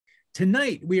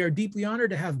Tonight, we are deeply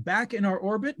honored to have back in our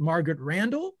orbit Margaret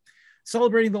Randall,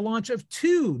 celebrating the launch of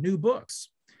 2 new books,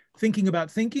 Thinking About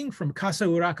Thinking from Casa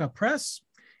Urraca Press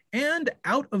and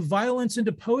Out of Violence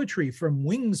into Poetry from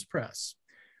Wings Press.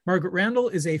 Margaret Randall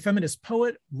is a feminist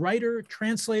poet, writer,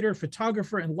 translator,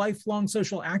 photographer, and lifelong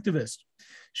social activist.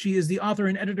 She is the author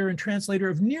and editor and translator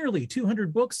of nearly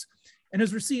 200 books and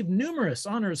has received numerous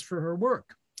honors for her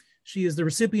work. She is the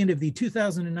recipient of the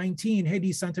 2019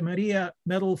 Hedy Santa Maria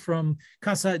Medal from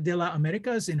Casa de las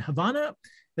Americas in Havana,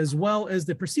 as well as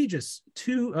the prestigious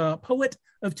Poet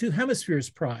of Two Hemispheres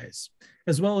Prize,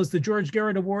 as well as the George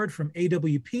Garrett Award from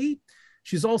AWP.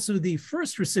 She's also the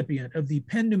first recipient of the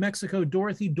Penn, New Mexico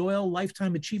Dorothy Doyle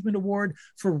Lifetime Achievement Award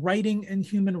for Writing and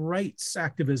Human Rights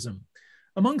Activism,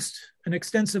 amongst an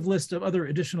extensive list of other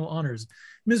additional honors.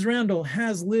 Ms. Randall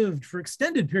has lived for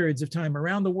extended periods of time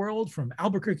around the world, from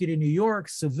Albuquerque to New York,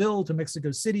 Seville to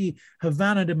Mexico City,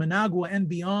 Havana to Managua, and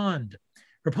beyond.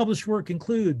 Her published work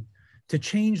include To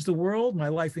Change the World, My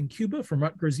Life in Cuba from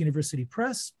Rutgers University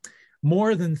Press,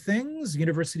 More Than Things,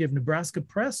 University of Nebraska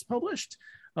Press published.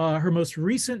 Her most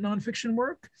recent nonfiction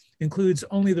work includes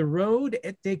Only the Road,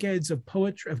 8 Decades of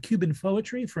Cuban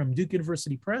Poetry from Duke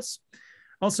University Press.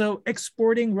 Also,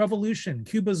 Exporting Revolution,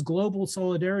 Cuba's Global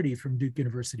Solidarity from Duke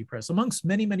University Press, amongst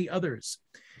many, many others.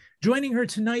 Joining her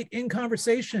tonight in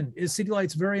conversation is City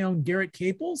Light's very own Garrett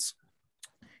Caples.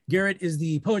 Garrett is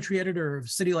the poetry editor of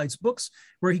City Light's books,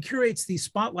 where he curates the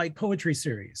Spotlight Poetry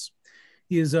series.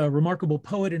 He is a remarkable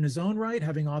poet in his own right,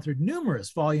 having authored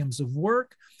numerous volumes of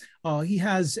work. He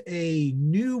has a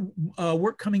new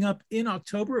work coming up in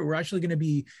October. We're actually going to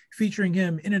be featuring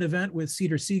him in an event with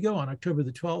Cedar Sego on October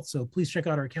the 12th, so please check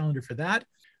out our calendar for that.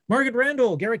 Margaret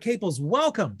Randall, Garrett Caples,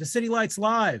 welcome to City Lights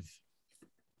Live.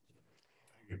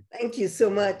 Thank you so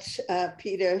much,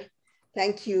 Peter.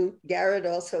 Thank you, Garrett,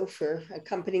 also for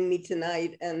accompanying me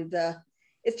tonight. And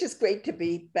it's just great to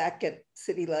be back at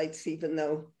City Lights, even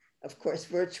though, of course,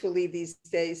 virtually these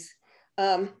days.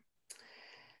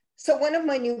 So one of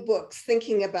my new books,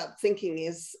 Thinking About Thinking,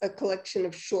 is a collection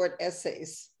of short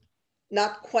essays.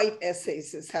 Not quite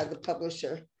essays is how the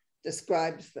publisher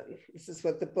describes them. This is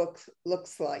what the book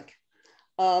looks like.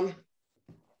 The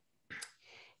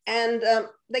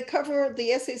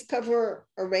essays cover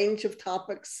a range of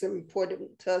topics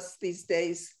important to us these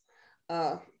days.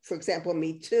 For example,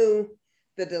 Me Too,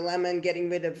 the dilemma in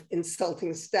getting rid of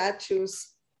insulting statues,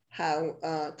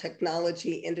 how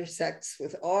technology intersects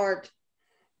with art,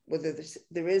 whether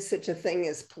there is such a thing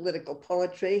as political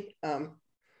poetry. So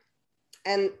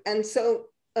the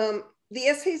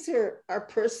essays are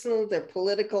personal, they're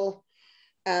political,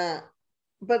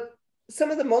 but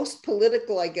some of the most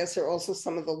political, I guess, are also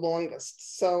some of the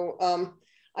longest. So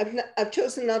I've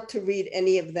chosen not to read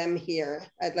any of them here.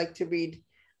 I'd like to read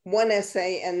one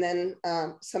essay and then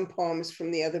some poems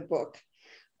from the other book.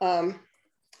 You'll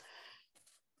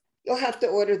have to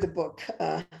order the book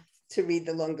to read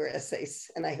the longer essays,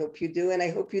 and I hope you do. And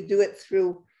I hope you do it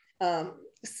through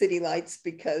City Lights,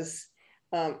 because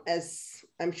as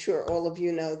I'm sure all of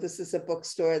you know, this is a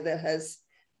bookstore that has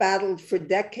battled for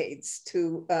decades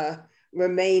to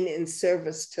remain in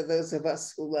service to those of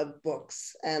us who love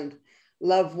books and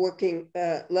love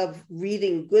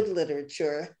reading good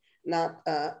literature, not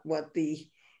what the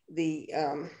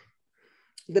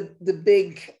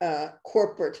big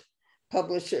corporate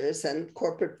publishers and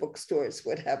corporate bookstores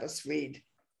would have us read.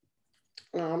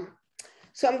 So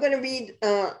I'm going to read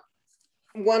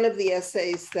one of the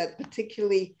essays that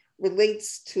particularly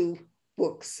relates to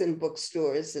books and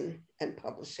bookstores and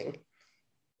publishing.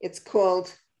 It's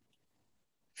called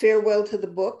Farewell to the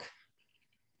Book.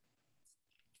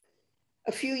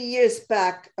 A few years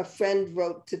back, a friend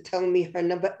wrote to tell me her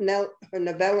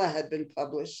novella had been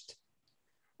published.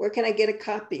 Where can I get a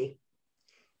copy?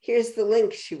 Here's the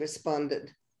link, she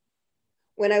responded.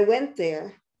 When I went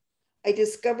there, I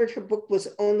discovered her book was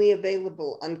only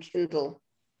available on Kindle,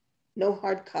 no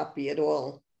hard copy at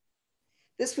all.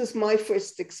 This was my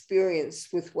first experience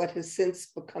with what has since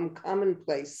become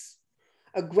commonplace,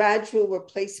 a gradual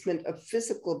replacement of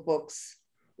physical books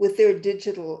with their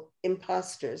digital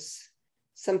imposters,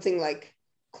 something like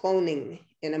cloning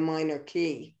in a minor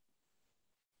key.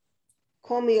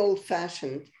 Call me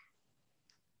old-fashioned.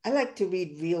 I like to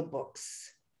read real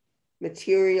books,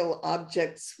 material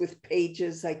objects with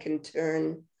pages I can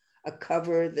turn, a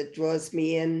cover that draws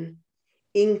me in,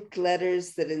 inked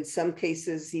letters that in some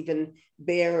cases even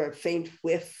bear a faint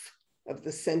whiff of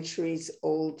the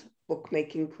centuries-old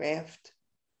bookmaking craft.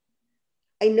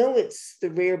 I know it's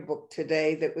the rare book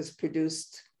today that was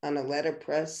produced on a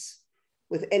letterpress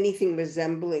with anything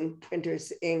resembling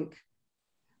printer's ink,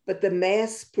 but the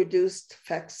mass-produced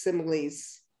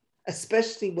facsimiles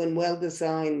especially when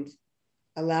well-designed,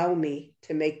 allow me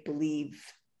to make believe.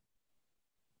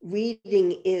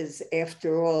 Reading is,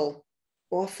 after all,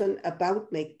 often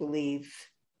about make-believe.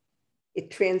 It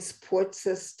transports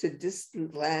us to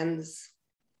distant lands,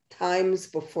 times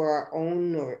before our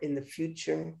own or in the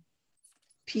future,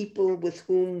 people with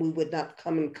whom we would not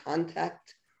come in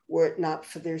contact were it not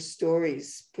for their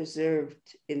stories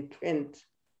preserved in print,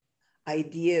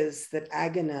 ideas that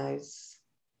agonize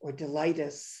or delight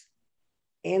us,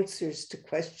 answers to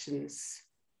questions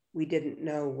we didn't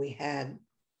know we had.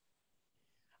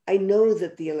 I know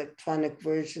that the electronic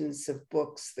versions of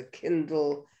books, the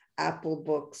Kindle, Apple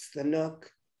Books, the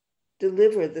Nook,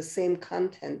 deliver the same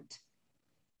content.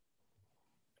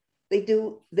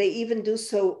 They even do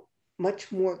so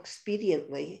much more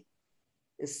expediently.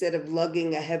 Instead of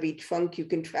lugging a heavy trunk, you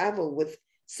can travel with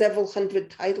several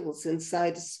hundred titles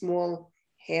inside a small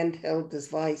handheld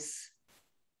device.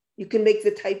 You can make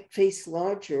the typeface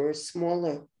larger or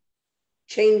smaller,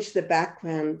 change the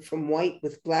background from white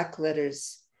with black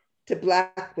letters to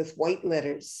black with white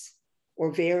letters,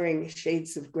 or varying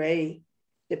shades of gray,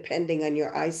 depending on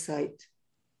your eyesight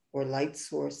or light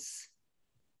source.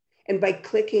 And by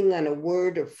clicking on a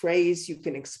word or phrase, you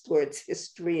can explore its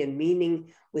history and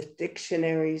meaning with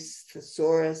dictionaries,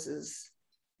 thesauruses,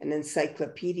 and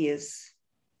encyclopedias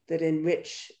that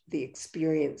enrich the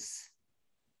experience.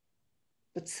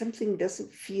 But something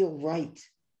doesn't feel right.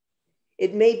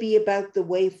 It may be about the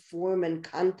way form and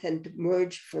content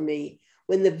merge for me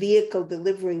when the vehicle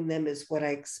delivering them is what I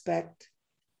expect.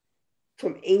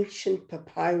 From ancient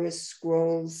papyrus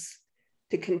scrolls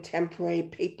to contemporary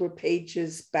paper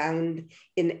pages bound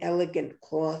in elegant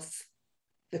cloth,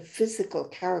 the physical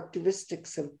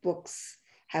characteristics of books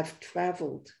has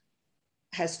traveled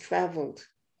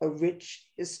a rich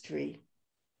history.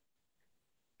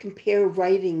 Compare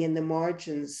writing in the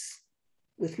margins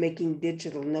with making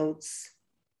digital notes.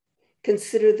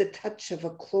 Consider the touch of a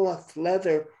cloth,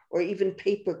 leather, or even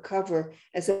paper cover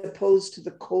as opposed to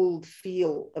the cold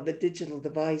feel of a digital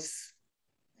device.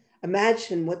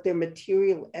 Imagine what their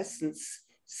material essence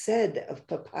said of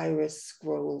papyrus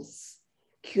scrolls,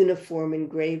 cuneiform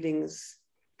engravings,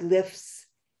 glyphs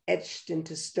etched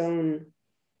into stone,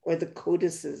 or the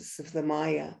codices of the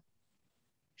Maya.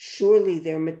 Surely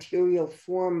their material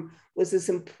form was as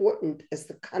important as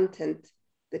the content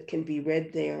that can be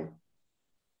read there.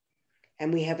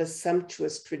 And we have a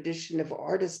sumptuous tradition of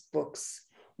artist books,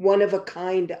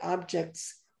 one-of-a-kind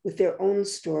objects with their own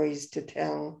stories to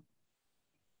tell.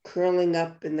 Curling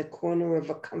up in the corner of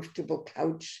a comfortable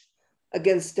couch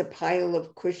against a pile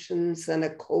of cushions on a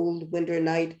cold winter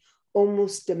night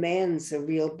almost demands a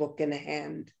real book in a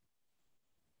hand.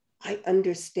 I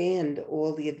understand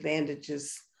all the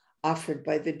advantages offered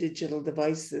by the digital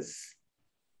devices,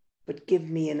 but give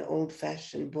me an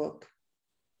old-fashioned book.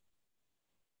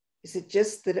 Is it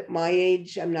just that at my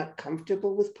age, I'm not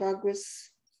comfortable with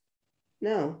progress?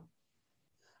 No.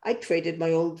 I traded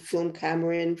my old film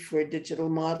camera in for a digital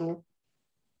model.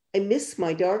 I miss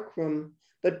my darkroom,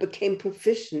 but became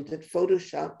proficient at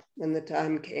Photoshop when the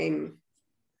time came.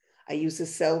 I use a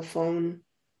cell phone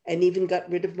and even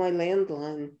got rid of my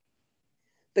landline.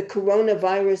 The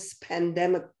coronavirus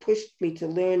pandemic pushed me to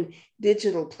learn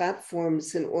digital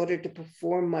platforms in order to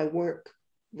perform my work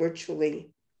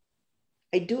virtually.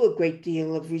 I do a great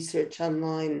deal of research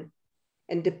online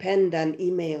and depend on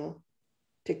email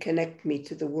to connect me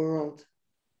to the world.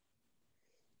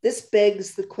 This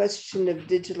begs the question of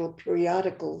digital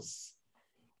periodicals.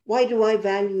 Why do I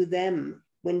value them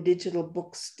when digital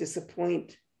books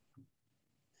disappoint?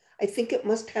 I think it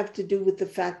must have to do with the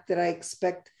fact that I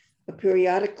expect a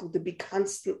periodical to be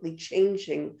constantly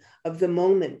changing of the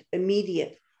moment,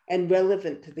 immediate and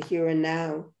relevant to the here and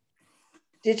now.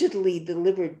 Digitally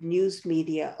delivered news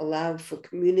media allow for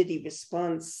community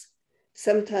response,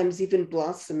 sometimes even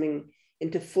blossoming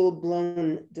into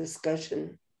full-blown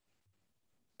discussion.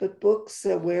 But books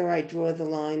are where I draw the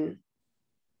line.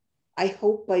 I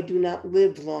hope I do not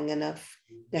live long enough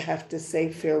to have to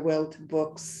say farewell to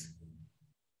books.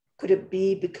 Could it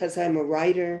be because I'm a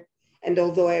writer, and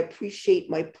although I appreciate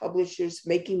my publishers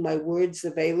making my words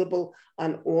available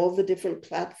on all the different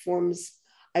platforms,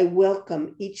 I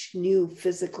welcome each new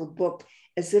physical book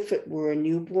as if it were a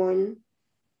newborn?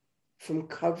 From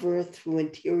cover through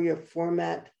interior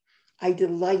format, I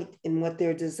delight in what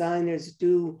their designers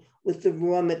do with the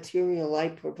raw material I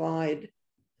provide.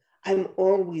 I'm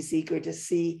always eager to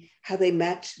see how they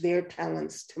match their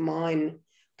talents to mine,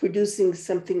 producing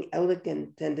something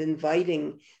elegant and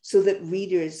inviting so that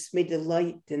readers may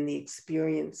delight in the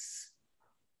experience.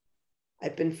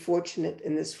 I've been fortunate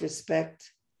in this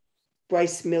respect.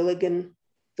 Bryce Milligan,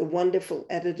 the wonderful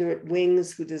editor at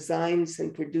Wings who designs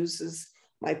and produces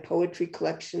my poetry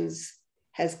collections,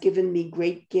 has given me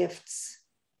great gifts,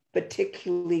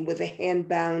 particularly with a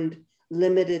hand-bound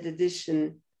limited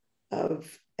edition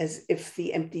of As If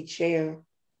the Empty Chair,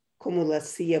 Como la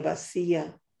Silla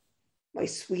Vacía, my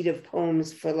suite of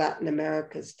poems for Latin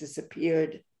America's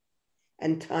disappeared,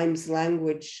 and Time's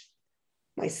Language,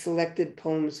 my selected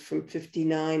poems from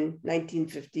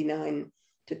 1959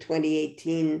 to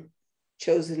 2018,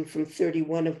 chosen from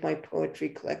 31 of my poetry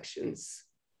collections.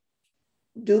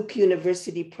 Duke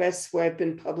University Press, where I've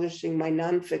been publishing my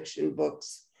nonfiction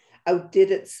books,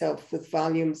 outdid itself with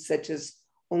volumes such as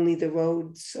Only the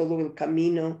Road, Solo el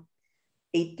Camino,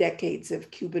 8 Decades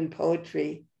of Cuban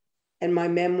Poetry, and my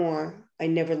memoir, I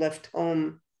Never Left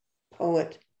Home,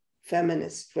 Poet,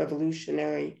 Feminist,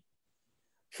 Revolutionary.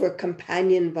 For a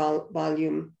companion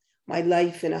volume, My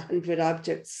Life in 100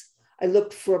 Objects, I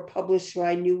looked for a publisher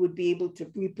I knew would be able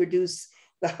to reproduce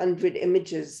the 100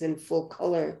 images in full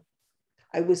color.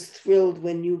 I was thrilled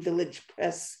when New Village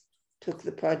Press took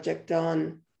the project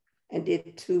on, and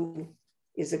it too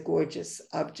is a gorgeous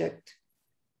object.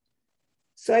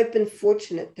 So I've been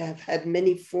fortunate to have had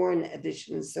many foreign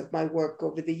editions of my work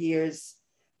over the years,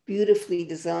 beautifully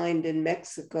designed in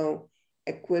Mexico,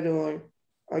 Ecuador,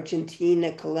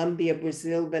 Argentina, Colombia,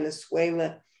 Brazil,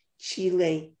 Venezuela,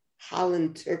 Chile,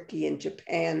 Holland, Turkey, and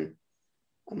Japan,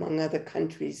 among other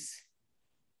countries.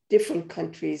 Different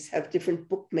countries have different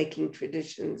bookmaking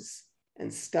traditions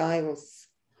and styles.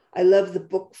 I love the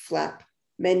book flap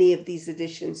many of these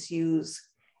editions use,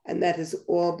 and that has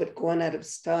all but gone out of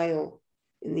style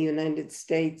in the United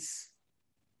States.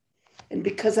 And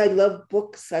because I love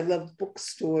books, I love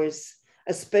bookstores,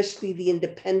 especially the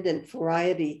independent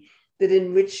variety that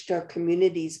enriched our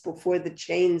communities before the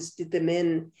chains did them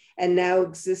in and now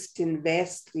exist in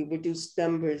vastly reduced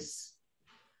numbers.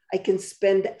 I can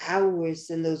spend hours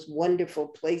in those wonderful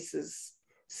places,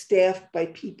 staffed by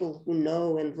people who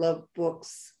know and love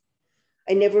books.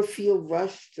 I never feel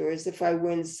rushed or as if I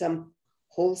were in some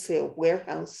wholesale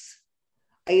warehouse.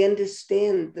 I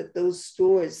understand that those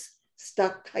stores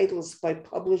stock titles by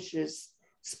publishers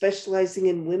specializing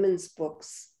in women's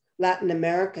books, Latin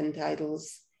American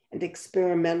titles, and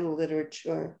experimental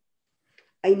literature.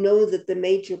 I know that the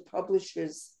major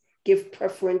publishers give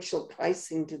preferential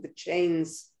pricing to the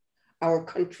chains. Our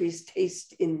country's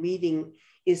taste in reading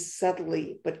is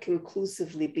subtly but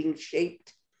conclusively being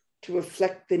shaped to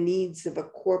reflect the needs of a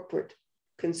corporate,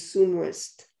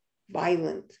 consumerist,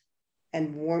 violent,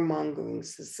 and warmongering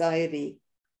society.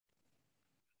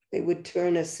 They would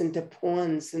turn us into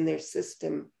pawns in their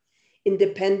system.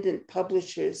 Independent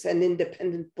publishers and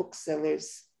independent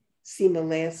booksellers seem a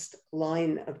last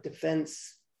line of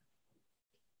defense.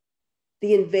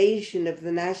 The invasion of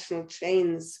the national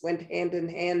chains went hand in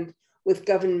hand with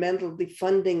governmental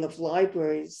defunding of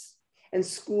libraries and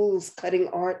schools cutting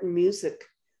art and music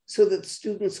so that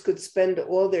students could spend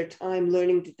all their time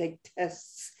learning to take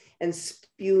tests and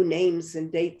spew names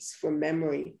and dates from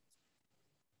memory.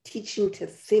 Teaching to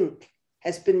think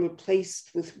has been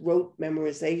replaced with rote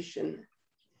memorization.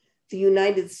 The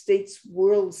United States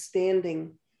world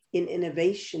standing in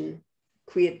innovation,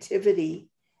 creativity,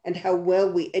 and how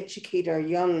well we educate our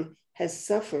young has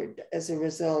suffered as a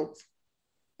result.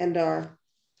 And our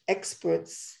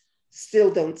experts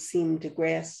still don't seem to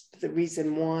grasp the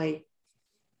reason why.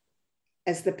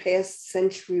 As the past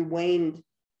century waned,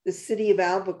 the city of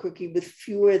Albuquerque, with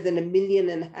fewer than 1 million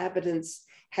inhabitants,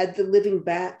 had the Living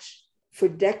Batch, for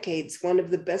decades one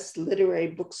of the best literary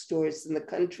bookstores in the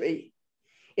country.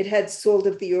 It had Salt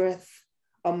of the Earth,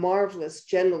 a marvelous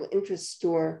general interest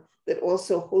store that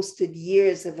also hosted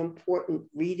years of important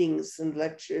readings and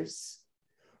lectures.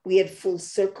 We had Full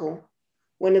Circle,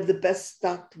 one of the best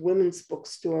stocked women's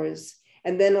bookstores,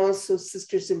 and then also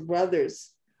Sisters and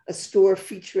Brothers, a store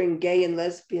featuring gay and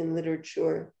lesbian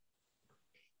literature.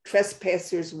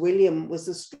 Trespassers William was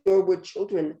a store where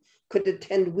children could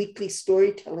attend weekly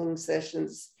storytelling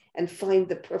sessions and find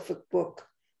the perfect book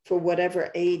for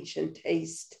whatever age and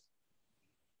taste.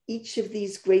 Each of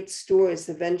these great stores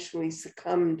eventually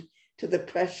succumbed to the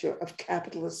pressure of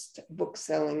capitalist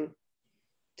bookselling.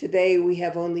 Today, we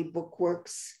have only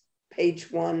Bookworks,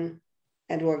 Page One,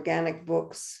 and Organic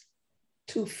Books,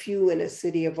 too few in a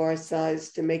city of our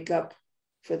size to make up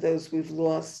for those we've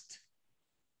lost.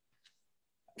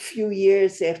 A few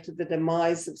years after the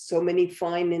demise of so many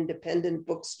fine independent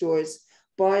bookstores,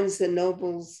 Barnes and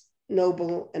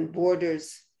Noble and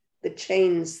Borders, the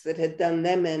chains that had done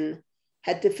them in,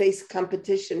 had to face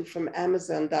competition from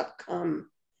Amazon.com,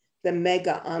 the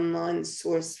mega online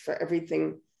source for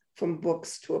everything from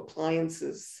books to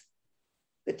appliances.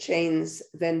 The chains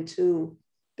then too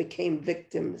became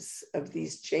victims of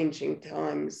these changing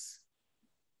times.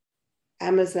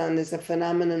 Amazon is a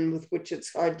phenomenon with which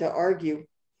it's hard to argue.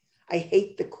 I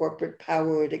hate the corporate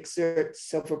power it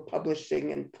exerts over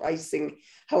publishing and pricing,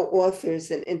 how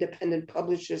authors and independent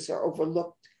publishers are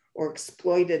overlooked or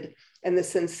exploited, and the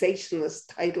sensationalist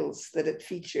titles that it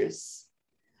features.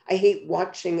 I hate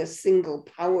watching a single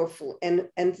powerful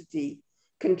entity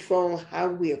control how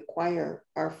we acquire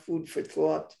our food for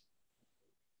thought.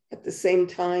 At the same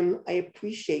time, I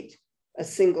appreciate a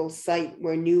single site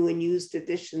where new and used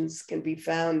editions can be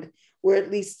found, where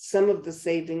at least some of the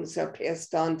savings are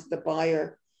passed on to the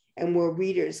buyer, and where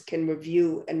readers can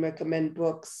review and recommend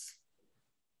books.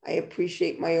 I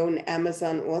appreciate my own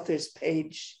Amazon authors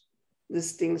page,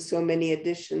 listing so many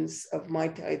editions of my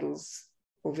titles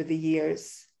over the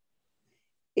years.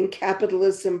 In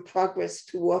capitalism, progress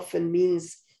too often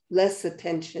means less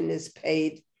attention is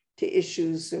paid to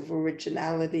issues of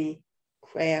originality,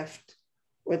 craft,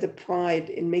 or the pride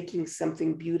in making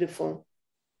something beautiful.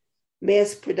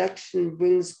 Mass production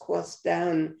brings costs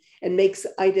down and makes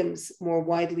items more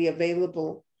widely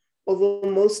available, although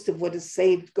most of what is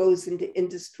saved goes into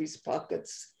industry's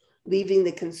pockets, leaving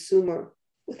the consumer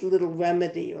with little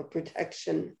remedy or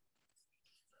protection.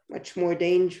 Much more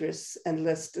dangerous and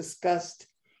less discussed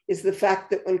is the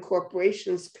fact that when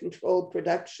corporations control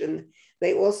production,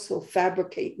 they also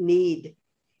fabricate need,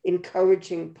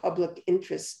 encouraging public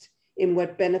interest in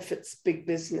what benefits big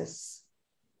business.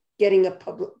 Getting a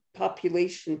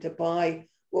population to buy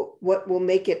what will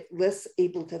make it less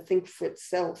able to think for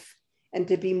itself and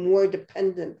to be more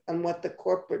dependent on what the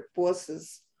corporate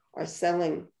bosses are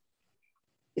selling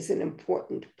is an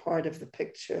important part of the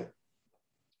picture.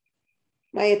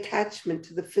 My attachment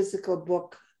to the physical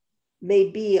book may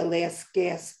be a last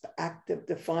gasp act of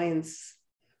defiance,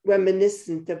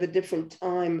 reminiscent of a different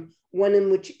time, one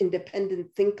in which independent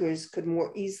thinkers could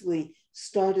more easily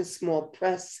start a small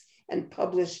press and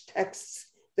publish texts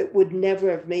that would never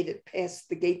have made it past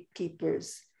the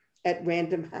gatekeepers at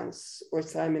Random House or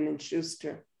Simon &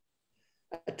 Schuster.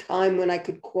 A time when I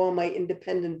could call my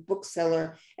independent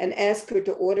bookseller and ask her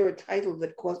to order a title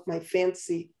that caught my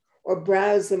fancy, or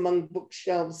browse among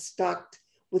bookshelves stocked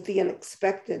with the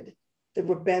unexpected, the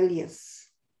rebellious,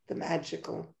 the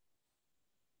magical.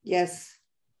 Yes,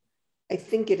 I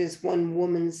think it is one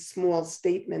woman's small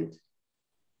statement,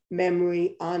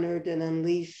 memory honored and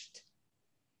unleashed.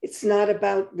 It's not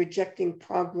about rejecting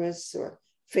progress or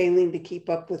failing to keep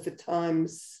up with the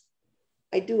times.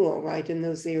 I do all right in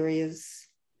those areas.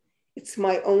 It's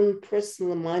my own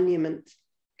personal monument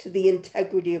to the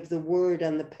integrity of the word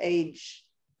on the page,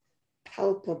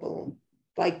 palpable,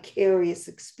 vicarious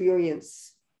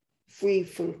experience, free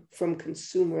from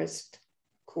consumerist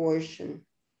coercion.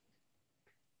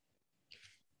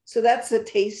 So that's a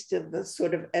taste of the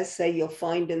sort of essay you'll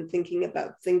find in Thinking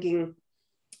About Thinking.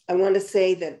 I want to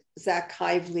say that Zach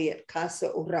Hively at Casa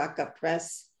Urraca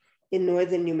Press in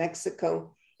northern New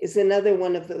Mexico is another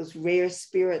one of those rare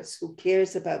spirits who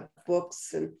cares about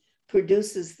books and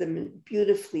produces them in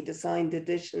beautifully designed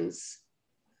editions.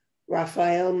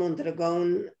 Rafael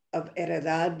Mondragon of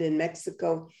Heredad in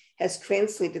Mexico has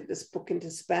translated this book into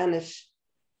Spanish.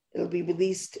 It'll be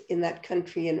released in that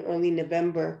country in early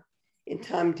November, in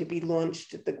time to be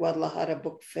launched at the Guadalajara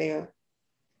Book Fair.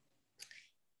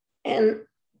 And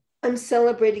I'm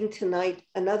celebrating tonight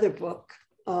another book,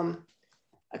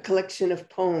 a collection of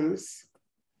poems.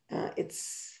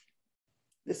 It's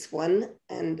this one,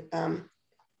 and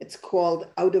it's called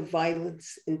Out of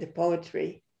Violence into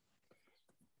Poetry.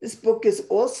 This book is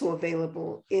also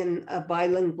available in a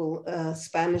bilingual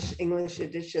Spanish-English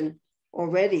edition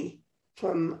already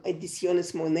from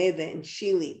Ediciones Moneda in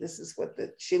Chile. This is what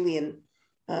the Chilean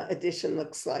edition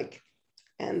looks like.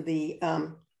 And the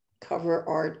cover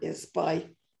art is by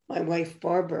my wife,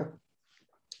 Barbara.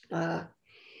 The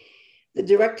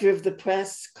director of the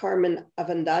press, Carmen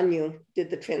Avendaño,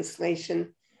 did the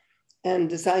translation and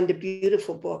designed a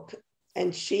beautiful book.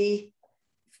 And she,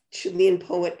 Chilean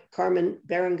poet Carmen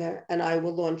Berenguer, and I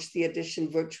will launch the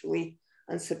edition virtually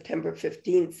on September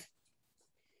 15th.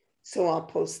 So I'll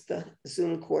post the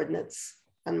Zoom coordinates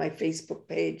on my Facebook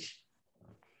page.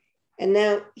 And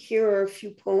now here are a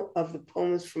few of the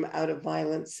poems from Out of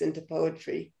Violence into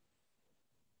Poetry.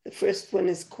 The first one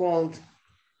is called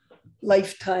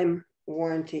Lifetime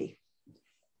Warranty.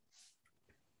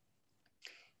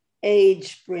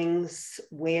 Age brings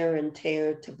wear and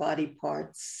tear to body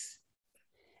parts,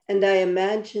 and I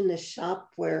imagine a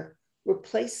shop where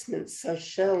replacements are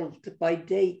shelved by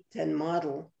date and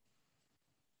model,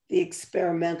 the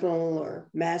experimental or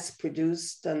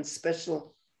mass-produced on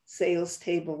special sales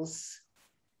tables,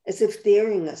 as if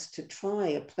daring us to try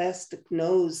a plastic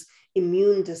nose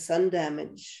immune to sun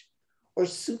damage, or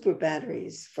super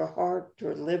batteries for heart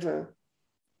or liver,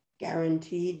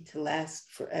 guaranteed to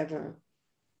last forever.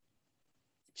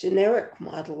 Generic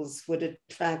models would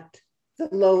attract the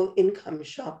low-income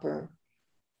shopper,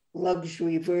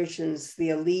 luxury versions, the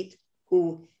elite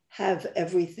who have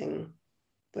everything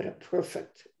but a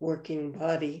perfect working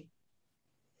body.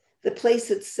 The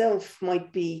place itself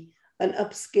might be an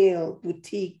upscale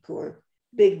boutique or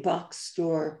big box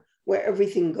store where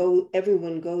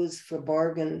everyone goes for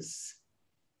bargains.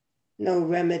 No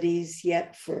remedies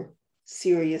yet for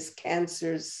serious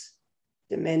cancers,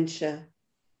 dementia,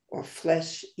 or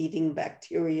flesh-eating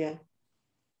bacteria.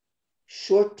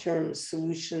 Short-term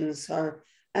solutions are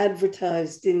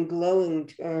advertised in glowing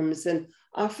terms and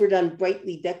offered on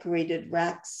brightly decorated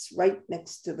racks right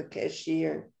next to the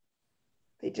cashier.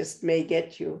 They just may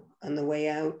get you on the way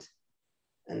out,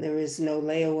 and there is no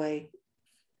layaway.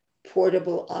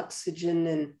 Portable oxygen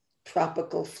and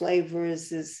tropical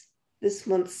flavors is this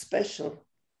month's special.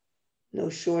 No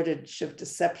shortage of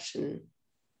deception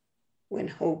when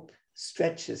hope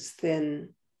stretches thin.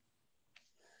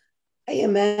 I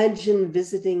imagine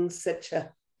visiting such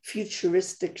a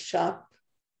futuristic shop,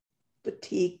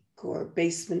 boutique or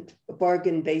basement, a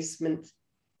bargain basement,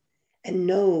 and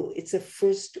know it's a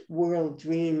first world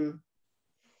dream.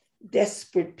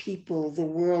 Desperate people the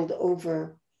world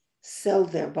over sell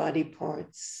their body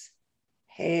parts,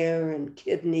 hair and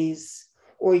kidneys,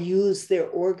 or use their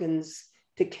organs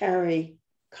to carry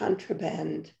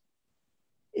contraband.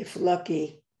 If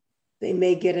lucky, they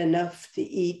may get enough to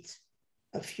eat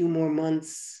a few more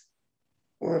months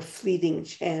or a fleeting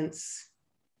chance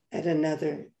at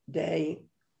another day.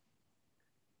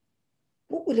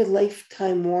 What would a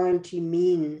lifetime warranty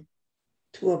mean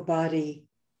to a body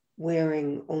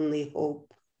wearing only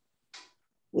hope?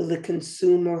 Will the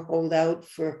consumer hold out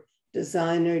for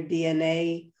designer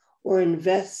DNA or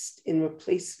invest in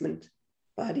replacement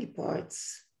body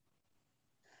parts?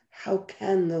 How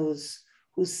can those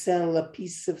who sell a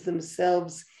piece of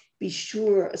themselves be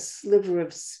sure a sliver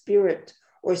of spirit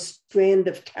or strand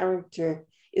of character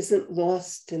isn't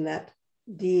lost in that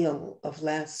deal of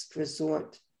last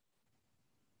resort?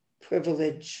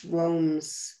 Privilege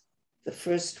roams the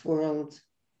first world,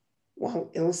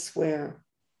 while elsewhere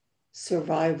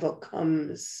survival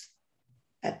comes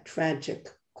at tragic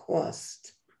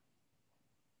cost.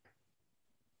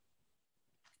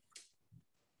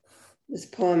 This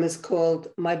poem is called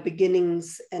My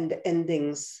Beginnings and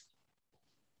Endings.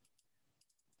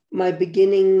 My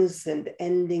beginnings and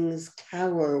endings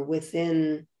cower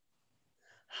within,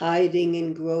 hiding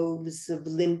in groves of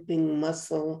limping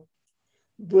muscle,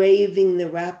 braving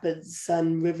the rapids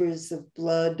on rivers of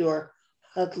blood or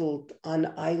huddled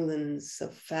on islands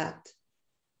of fat.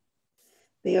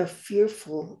 They are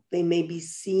fearful they may be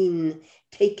seen,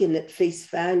 taken at face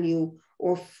value,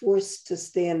 or forced to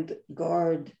stand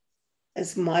guard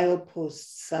as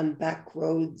mileposts on back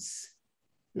roads,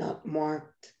 not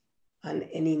marked on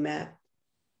any map.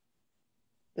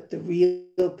 But the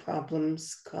real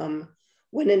problems come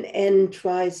when an end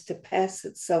tries to pass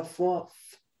itself off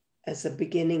as a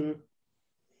beginning,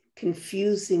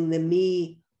 confusing the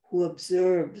me who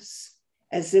observes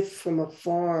as if from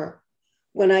afar,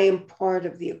 when I am part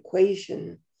of the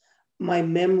equation, my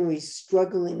memory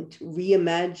struggling to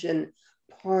reimagine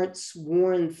parts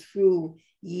worn through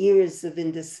years of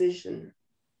indecision.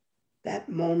 That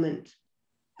moment,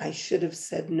 I should have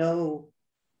said no,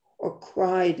 or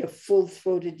cried a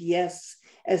full-throated yes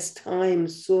as time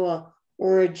saw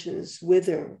origins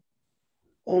wither,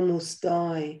 almost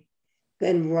die,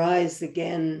 then rise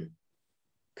again.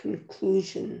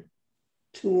 Conclusion,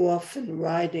 too often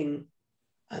riding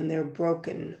on their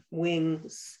broken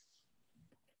wings.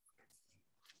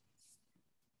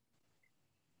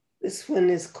 This one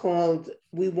is called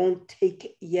We Won't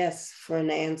Take Yes for an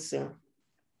Answer.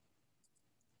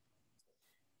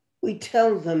 We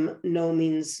tell them no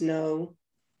means no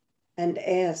and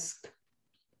ask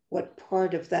what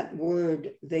part of that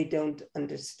word they don't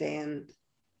understand.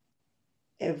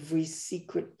 Every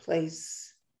secret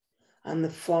place on the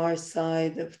far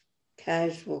side of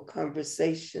casual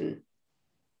conversation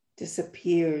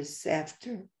disappears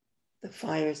after the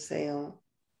fire sale.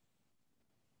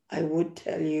 I would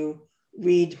tell you,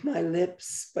 read my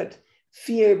lips, but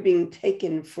fear being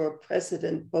taken for a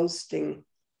president boasting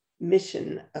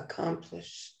mission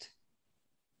accomplished.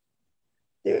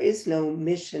 There is no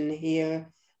mission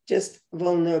here, just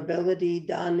vulnerability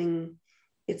donning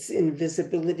its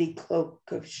invisibility cloak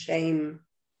of shame.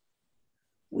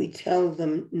 We tell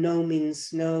them no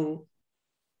means no.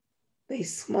 They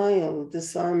smile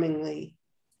disarmingly.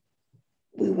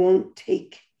 We won't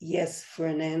take yes for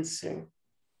an answer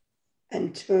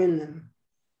and turn them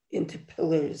into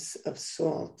pillars of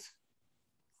salt.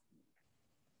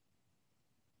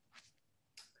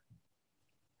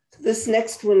 This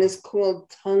next one is called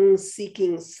Tongue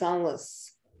Seeking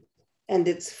Solace, and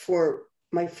it's for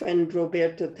my friend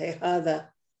Roberto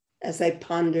Tejada as I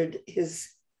pondered his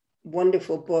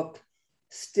wonderful book,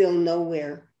 Still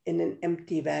Nowhere in an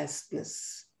Empty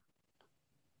Vastness.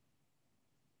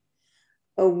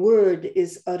 A word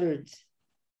is uttered.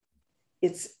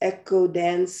 Its echo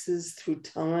dances through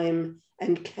time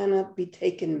and cannot be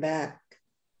taken back.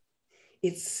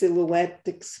 Its silhouette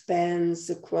expands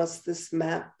across this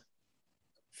map,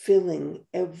 filling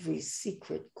every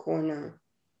secret corner.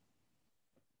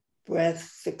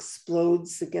 Breath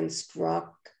explodes against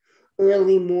rock.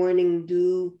 Early morning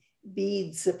dew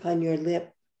beads upon your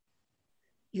lip.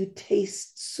 You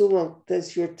taste salt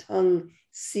as your tongue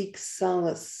seeks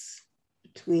solace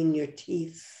between your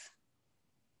teeth.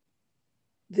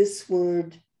 This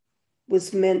word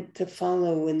was meant to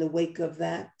follow in the wake of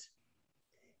that.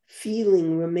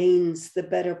 Feeling remains the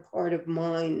better part of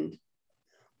mind.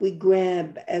 We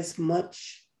grab as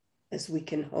much as we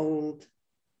can hold.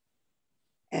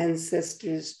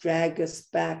 Ancestors drag us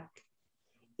back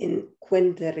in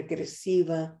cuenta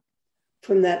regresiva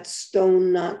from that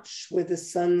stone notch where the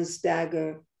sun's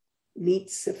dagger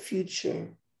meets a future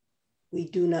we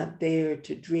do not dare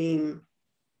to dream.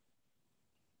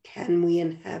 Can we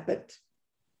inhabit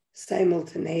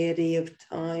simultaneity of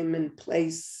time and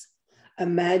place?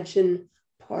 Imagine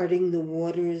parting the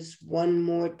waters one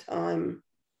more time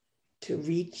to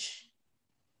reach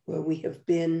where we have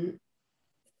been.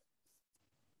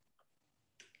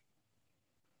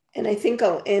 And I think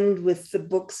I'll end with the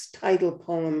book's title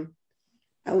poem,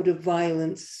 Out of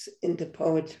Violence into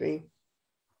Poetry.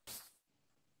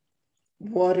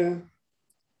 Water,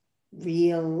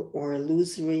 real or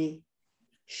illusory,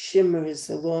 shimmers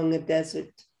along a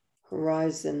desert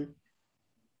horizon.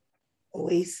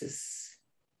 Oasis,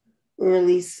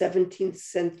 early 17th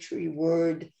century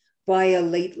word via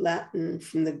late Latin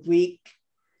from the Greek,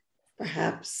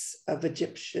 perhaps of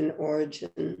Egyptian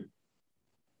origin.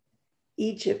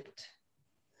 Egypt,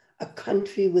 a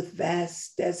country with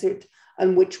vast desert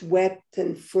on which wet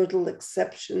and fertile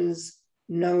exceptions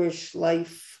nourish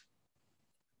life.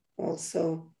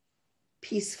 Also,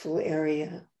 peaceful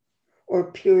area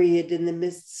or period in the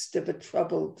midst of a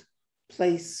troubled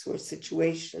place or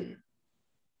situation.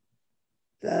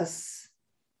 Thus,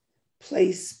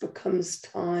 place becomes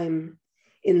time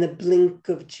in the blink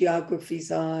of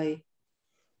geography's eye.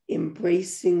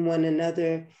 Embracing one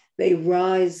another, they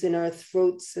rise in our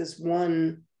throats as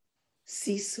one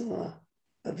seesaw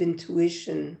of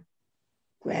intuition,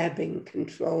 grabbing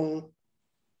control.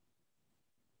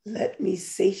 Let me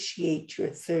satiate your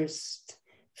thirst,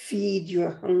 feed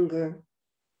your hunger,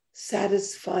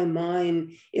 satisfy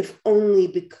mine, if only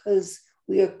because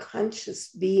we are conscious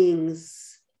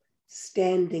beings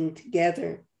standing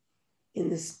together in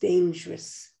this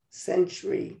dangerous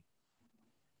century.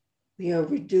 We are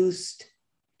reduced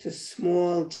to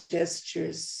small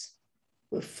gestures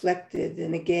reflected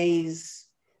in a gaze,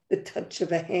 the touch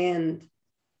of a hand,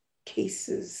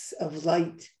 cases of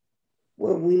light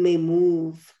where we may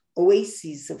move,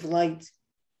 oases of light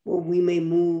where we may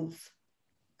move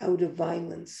out of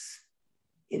violence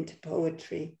into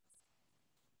poetry.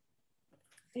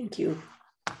 Thank you.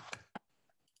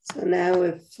 So now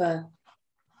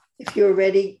if you're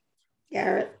ready,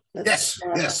 Garrett, let's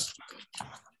start. Yes.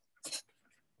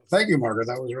 Thank you, Margaret.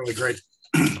 That was really great.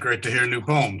 Great to hear new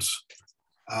poems.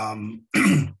 I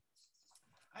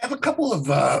have a couple of,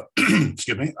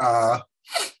 excuse me,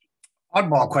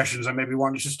 oddball questions I maybe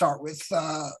wanted to start with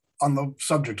on the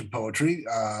subject of poetry,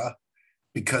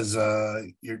 because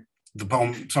some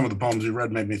of the poems you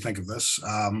read made me think of this,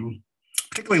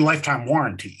 particularly Lifetime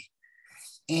Warranty.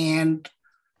 And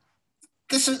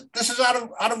this is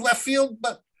out of left field,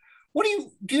 but do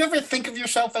you ever think of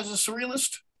yourself as a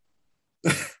surrealist?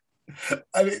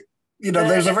 I mean,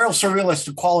 there's a real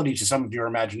surrealist quality to some of your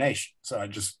imagination. So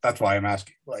that's why I'm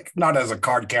asking, like, not as a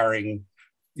card carrying,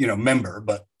 member,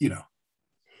 but,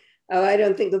 Oh, I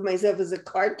don't think of myself as a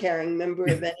card carrying member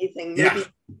of anything, maybe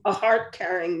a heart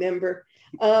carrying member.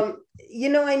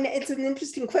 It's an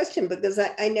interesting question because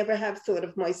I never have thought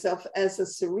of myself as a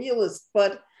surrealist,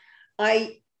 but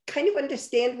I kind of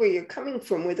understand where you're coming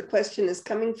from, where the question is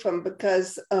coming from,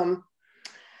 because I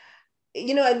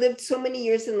lived so many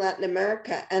years in Latin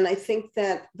America, and I think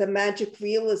that the magic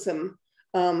realism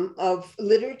of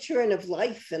literature and of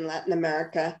life in Latin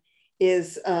America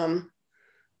is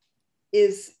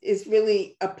is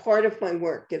really a part of my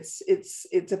work. It's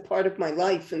a part of my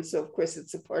life, and so of course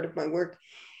it's a part of my work.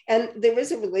 And there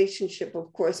is a relationship,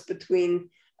 of course, between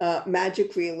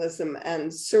magic realism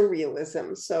and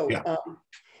surrealism. So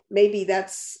maybe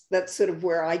that's sort of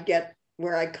where I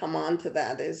come on to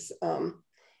that is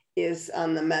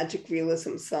on the magic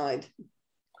realism side.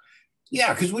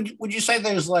 Yeah, because would you say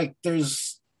there's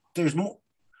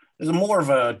more of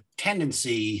a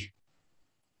tendency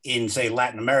in, say,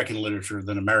 Latin American literature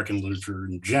than American literature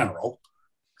in general,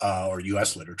 or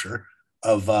U.S. literature,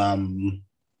 of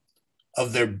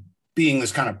there being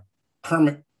this kind of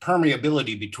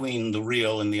permeability between the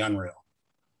real and the unreal.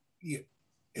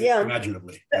 Yeah,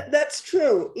 imaginably. That's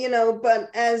true, but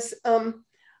as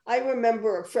I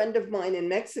remember a friend of mine in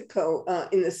Mexico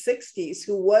in the 60s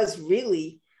who was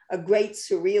really a great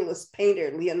surrealist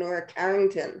painter, Leonora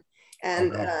Carrington.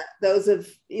 And those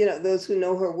who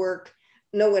know her work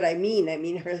know what I mean. I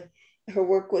mean, her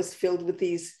work was filled with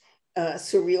these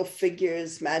surreal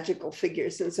figures, magical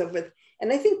figures, and so forth.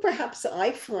 And I think perhaps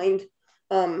I find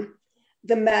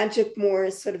the magic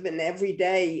more sort of in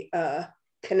everyday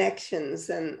connections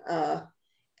and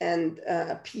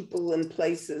people and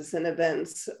places and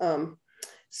events.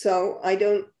 So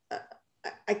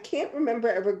I can't remember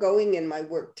ever going in my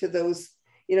work to those,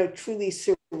 truly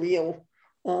surreal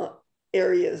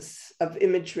areas of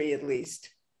imagery, at least.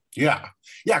 Yeah,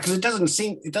 because it doesn't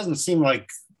seem like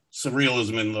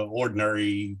surrealism in the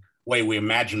ordinary way we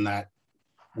imagine that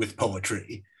with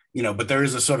poetry, but there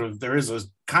is a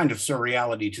kind of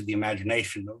surreality to the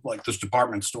imagination of, like, this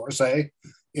department store, say,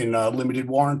 in limited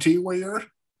warranty, where you're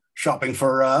shopping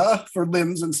for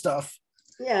limbs and stuff.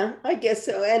 Yeah, I guess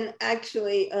so. And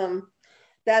actually,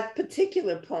 that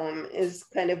particular poem is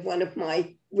kind of one of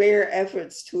my rare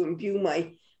efforts to imbue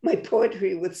my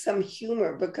poetry with some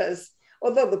humor, because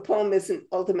although the poem isn't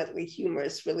ultimately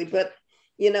humorous, really, but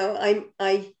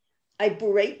I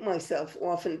berate myself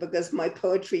often because my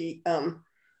poetry,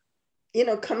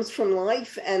 comes from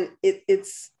life, and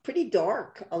it's pretty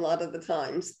dark a lot of the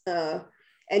times.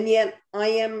 And yet I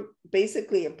am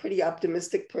basically a pretty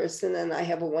optimistic person, and I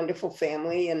have a wonderful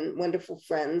family and wonderful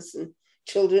friends and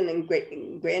children and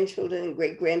great grandchildren and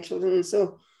great grandchildren. And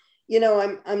so,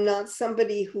 I'm not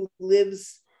somebody who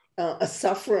lives a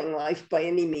suffering life by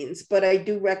any means, but I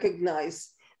do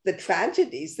recognize the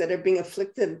tragedies that are being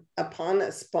inflicted upon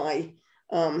us by,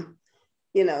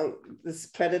 this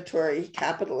predatory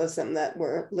capitalism that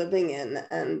we're living in.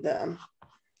 And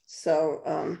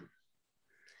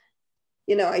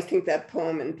I think that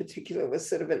poem in particular was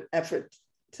sort of an effort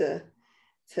to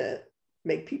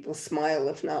make people smile,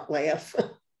 if not laugh.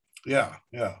 Yeah,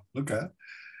 okay.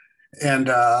 And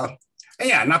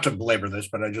not to belabor this,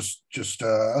 but I just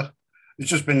it's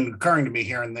just been occurring to me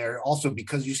here and there also,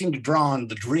 because you seem to draw on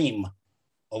the dream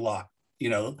a lot.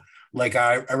 Like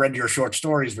I read your short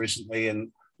stories recently,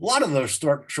 and a lot of those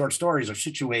short stories are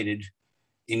situated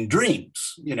in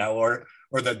dreams, or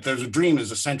that there's a dream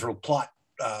as a central plot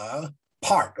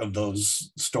part of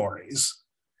those stories.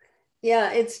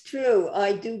 Yeah, it's true.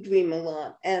 I do dream a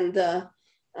lot, and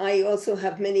I also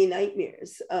have many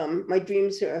nightmares. My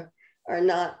dreams are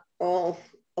not all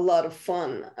a lot of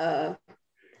fun,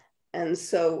 and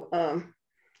so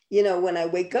when I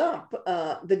wake up,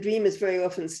 the dream is very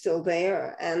often still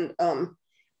there, and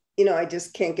I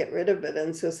just can't get rid of it.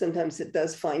 And so sometimes it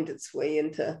does find its way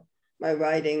into my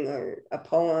writing, or a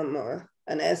poem, or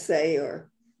an essay, or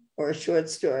a short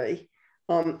story.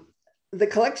 The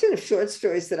collection of short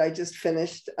stories that I just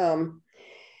finished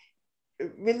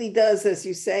really does, as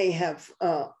you say, have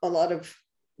a lot of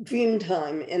dream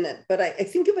time in it. But I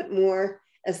think of it more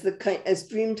as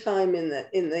dream time in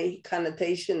the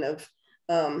connotation of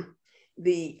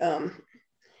the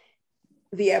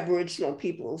Aboriginal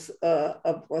peoples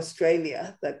of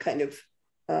Australia, that kind of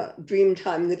dream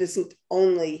time that isn't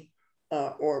only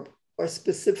or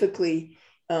specifically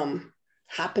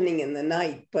happening in the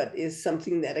night, but is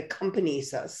something that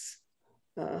accompanies us,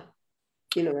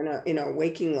 in our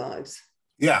waking lives.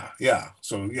 Yeah.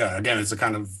 So again, it's a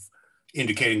kind of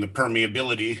indicating the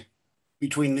permeability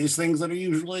between these things that are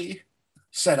usually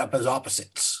set up as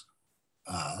opposites.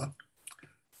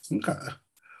 Okay.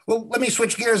 Well, let me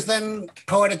switch gears then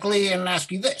poetically and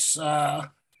ask you this. I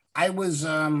was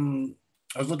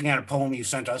looking at a poem you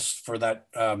sent us for that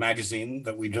magazine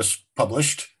that we just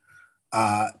published.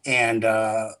 I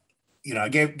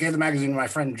gave the magazine to my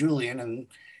friend Julian, and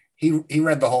he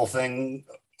read the whole thing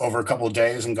over a couple of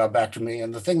days and got back to me.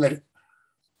 And the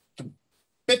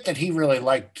bit that he really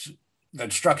liked,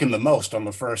 that struck him the most on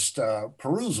the first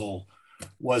perusal,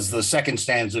 was the second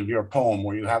stanza of your poem,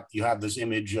 where you have this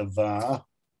image of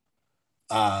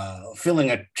filling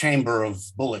a chamber of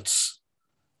bullets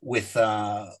with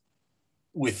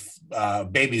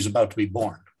babies about to be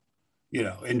born, you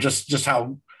know, and just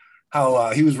how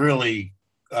he was really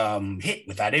hit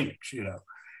with that image, you know,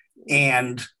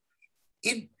 and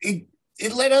it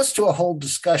led us to a whole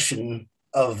discussion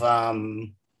of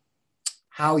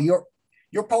how your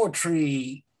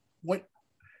poetry, what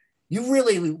you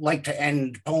really like to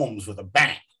end poems with a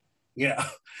bang, you know,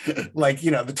 like,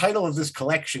 you know, the title of this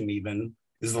collection even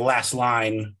is the last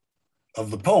line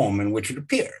of the poem in which it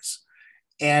appears.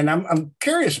 And I'm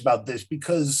curious about this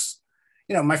because,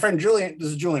 you know, my friend Julian, this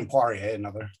is Julian Poirier,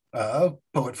 another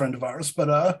poet friend of ours,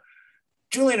 but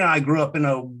Julian and I grew up in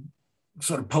a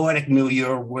sort of poetic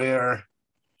milieu where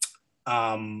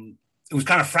it was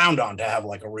kind of frowned on to have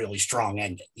like a really strong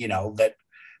ending, you know,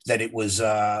 that it was,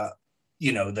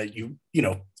 you know, that you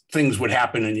know, things would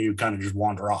happen and you kind of just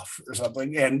wander off or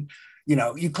something. And, you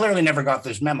know, you clearly never got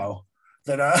this memo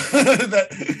that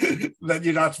that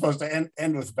you're not supposed to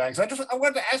end with bangs. I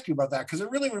wanted to ask you about that because it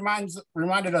really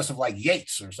reminded us of like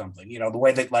Yeats or something, you know, the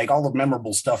way that like all the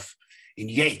memorable stuff in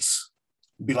Yeats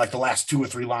would be like the last 2 or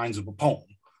 3 lines of a poem.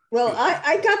 Well,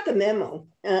 I got the memo.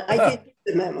 I did get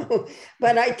the memo,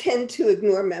 but I tend to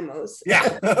ignore memos.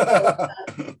 Yeah. So,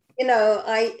 you know,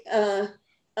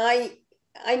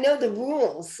 I know the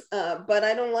rules, but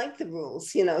I don't like the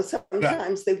rules. You know,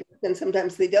 sometimes they work and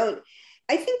sometimes they don't.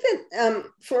 I think that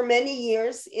for many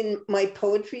years in my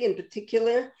poetry in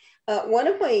particular, one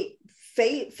of my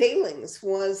failings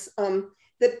was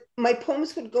that my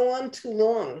poems would go on too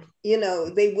long. You know,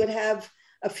 they would have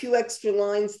a few extra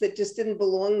lines that just didn't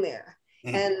belong there.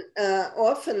 And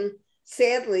often,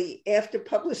 sadly, after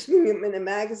publishing them in a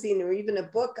magazine or even a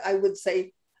book, I would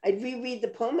say, I'd reread the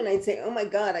poem and I'd say, oh my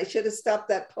God, I should have stopped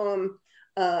that poem,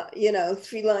 you know,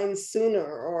 3 lines sooner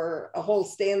or a whole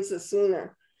stanza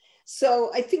sooner.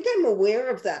 So I think I'm aware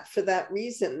of that for that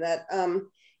reason, that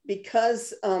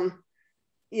because,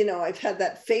 you know, I've had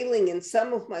that failing in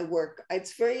some of my work,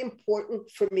 it's very important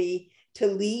for me to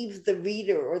leave the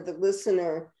reader or the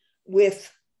listener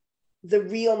with the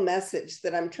real message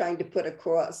that I'm trying to put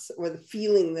across or the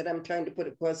feeling that I'm trying to put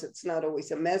across. It's not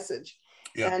always a message.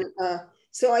 Yeah. And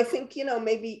so I think, you know,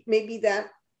 maybe that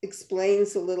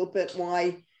explains a little bit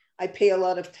why I pay a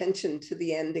lot of attention to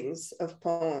the endings of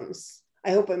poems.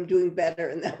 I hope I'm doing better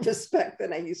in that respect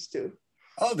than I used to.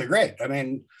 Oh, they're great. I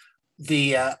mean,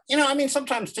 you know, I mean,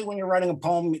 sometimes too, when you're writing a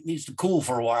poem, it needs to cool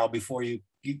for a while before you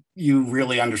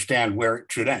really understand where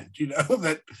it should end. You know,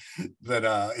 that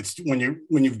it's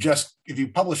if you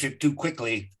publish it too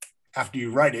quickly after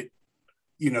you write it,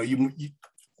 you know, you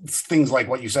things like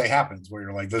what you say happens where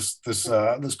you're like, this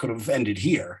could have ended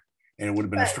here and it would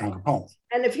have been a stronger poem.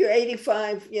 And if you're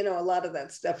 85, you know, a lot of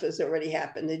that stuff has already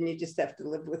happened and you just have to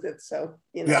live with it. So,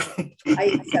 you know, yeah.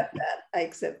 I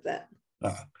accept that.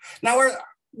 Now,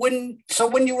 when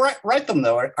you write them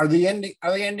though, are the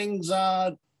endings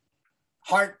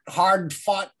hard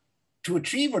fought to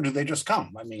achieve, or do they just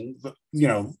come? I mean, you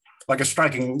know, like a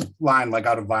striking line like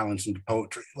out of violence into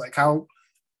poetry, like how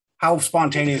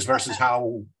spontaneous versus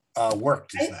how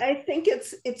worked is that? I think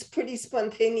it's pretty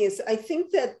spontaneous. I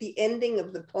think that the ending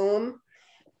of the poem,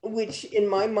 which in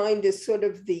my mind is sort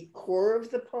of the core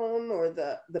of the poem or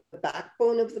the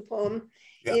backbone of the poem,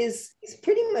 yeah, is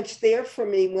pretty much there for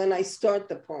me when I start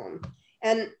the poem.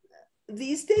 And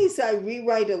these days I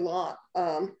rewrite a lot.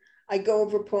 I go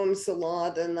over poems a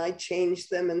lot and I change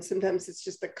them, and sometimes it's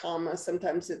just a comma,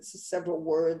 sometimes it's several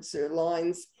words or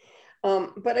lines.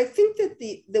 But I think that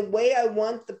the way I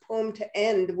want the poem to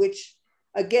end, which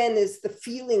again is the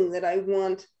feeling that I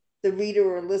want the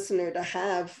reader or listener to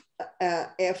have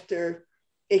after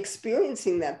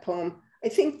experiencing that poem, I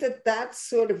think that that's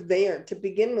sort of there to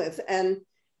begin with. And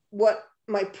what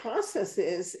my process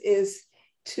is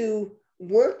to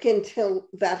work until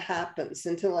that happens,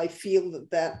 until I feel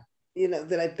that you know,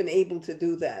 that I've been able to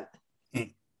do that.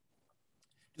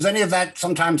 Does any of that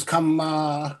sometimes come,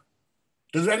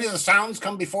 does any of the sounds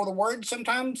come before the words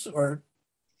sometimes, or?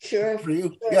 Sure. For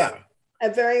you? Sure. Yeah.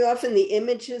 And very often the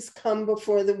images come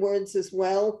before the words as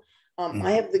well.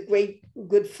 I have the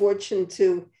good fortune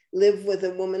to live with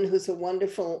a woman who's a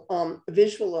wonderful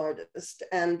visual artist.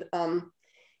 And,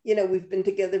 you know, we've been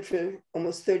together for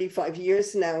almost 35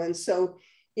 years now. And so,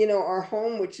 you know, our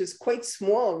home, which is quite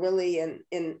small, really,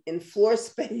 in floor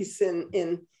space and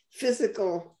in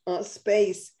physical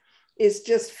space, is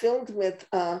just filled with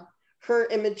her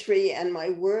imagery and my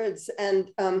words. And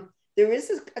there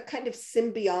is a kind of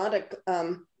symbiotic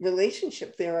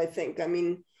relationship there, I think. I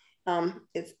mean,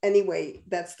 it's anyway,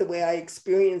 that's the way I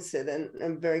experience it, and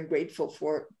I'm very grateful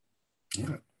for it.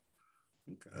 Yeah.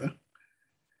 Okay.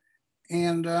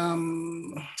 And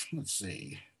let's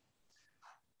see.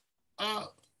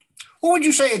 What would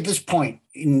you say at this point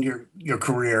in your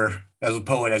career as a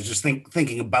poet, as just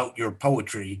thinking about your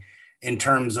poetry in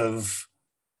terms of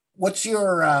what's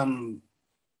your,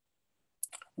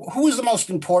 who is the most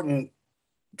important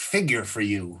figure for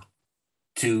you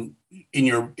in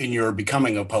your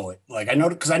becoming a poet? Like I know,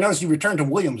 because I noticed you returned to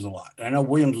Williams a lot. I know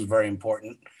Williams was very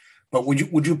important, but would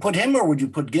you put him, or would you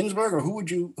put Ginsberg, or who would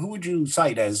you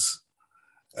cite as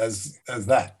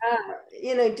that?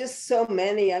 Just so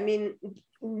many. I mean,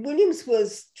 Williams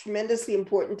was tremendously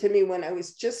important to me when I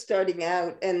was just starting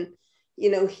out, and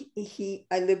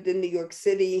I lived in New York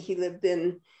City. He lived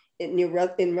in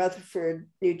Rutherford,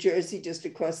 New Jersey, just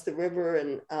across the river,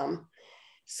 and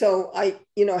so I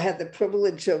had the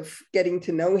privilege of getting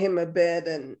to know him a bit,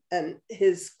 and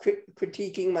his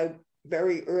critiquing my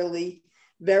very early,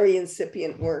 very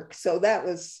incipient work. So that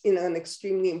was an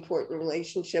extremely important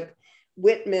relationship.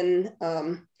 Whitman,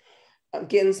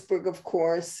 Ginsberg, of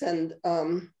course, and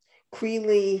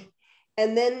Creeley.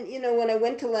 And then, when I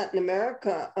went to Latin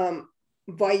America,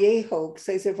 Vallejo,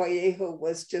 Cesar Vallejo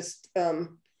was just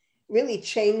really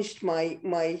changed my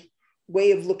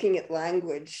way of looking at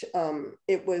language.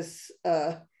 It was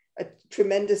a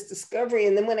tremendous discovery.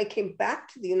 And then when I came back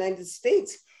to the United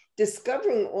States,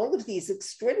 discovering all of these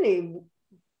extraordinary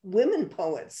women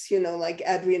poets, like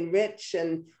Adrienne Rich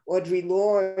and Audre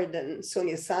Lorde and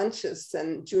Sonia Sanchez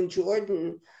and June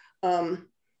Jordan,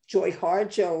 Joy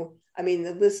Harjo. I mean,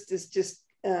 the list is just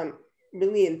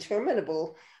really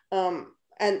interminable. And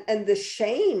the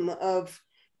shame of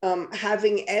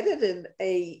having edited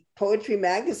a poetry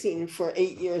magazine for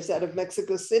 8 years out of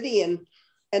Mexico City and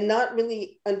not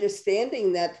really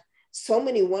understanding that so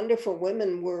many wonderful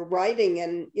women were writing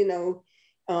and,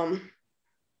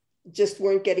 just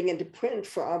weren't getting into print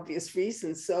for obvious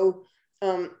reasons. So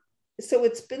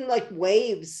it's been like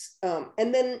waves.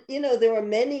 And then, there are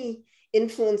many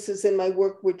influences in my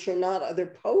work which are not other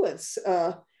poets,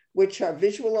 which are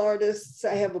visual artists.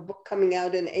 I have a book coming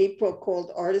out in April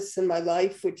called Artists in My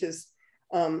Life, which is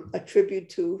a tribute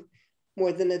to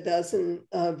more than a dozen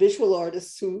visual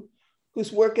artists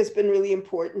whose work has been really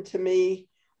important to me.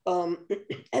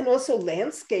 And also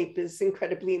landscape is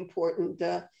incredibly important.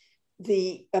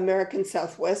 The American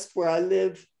Southwest, where I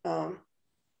live,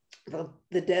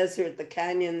 the desert, the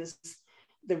canyons,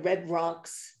 the red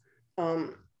rocks,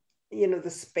 the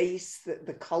space,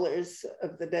 the colors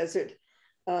of the desert.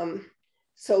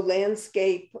 So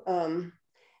landscape, and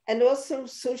also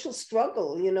social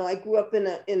struggle. I grew up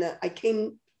I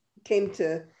came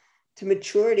to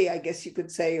maturity, I guess you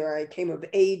could say, or I came of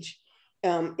age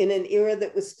in an era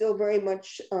that was still very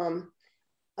much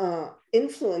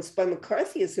influenced by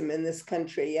McCarthyism in this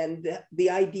country, and the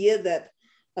idea that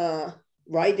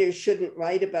writers shouldn't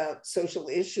write about social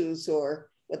issues or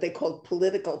what they called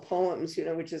political poems,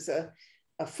 which is a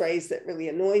phrase that really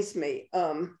annoys me,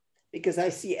 because I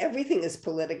see everything as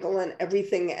political and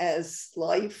everything as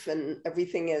life and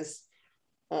everything as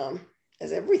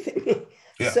everything.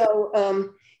 Yeah. So,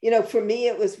 for me,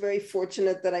 it was very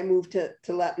fortunate that I moved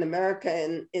to Latin America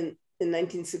in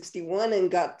 1961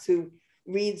 and got to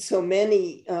read so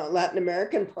many Latin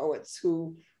American poets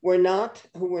who were not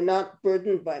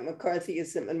burdened by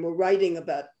McCarthyism and were writing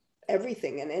about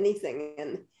everything and anything.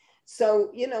 And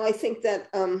so, I think that,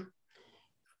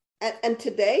 and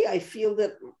today I feel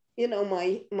that,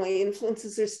 my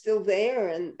influences are still there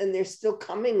and they're still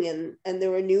coming and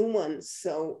there are new ones.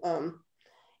 So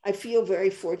I feel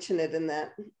very fortunate in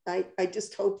that. I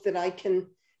just hope that I can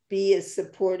be as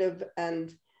supportive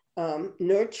and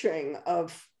nurturing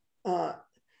of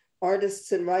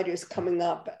artists and writers coming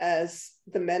up as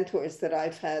the mentors that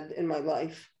I've had in my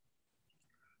life.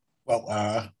 Well,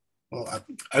 I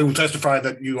will testify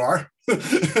that you are.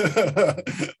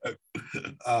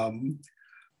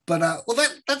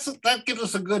 That gives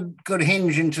us a good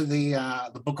hinge into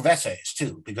the book of essays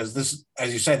too, because this,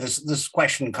 as you said, this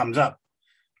question comes up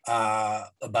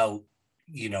about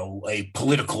a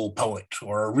political poet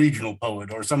or a regional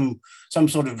poet or some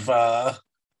sort of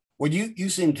what you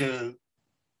seem to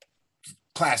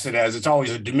class it as. It's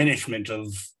always a diminishment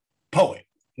of poet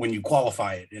when you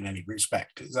qualify it in any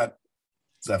respect. Is that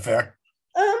fair?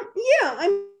 Yeah,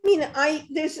 I mean,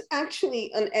 there's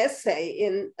actually an essay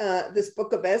in this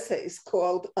book of essays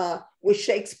called "Was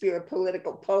Shakespeare a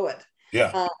Political Poet?"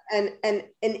 Yeah, and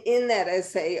in that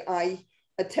essay, I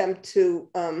attempt to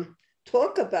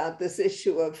talk about this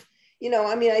issue of,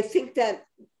 I think that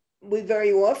we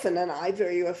very often, and I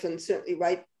very often certainly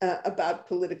write about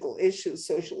political issues,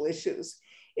 social issues.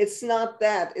 It's not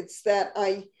that. It's that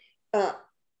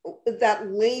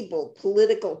that label,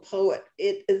 political poet,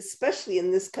 it, especially in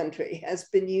this country, has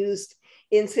been used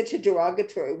in such a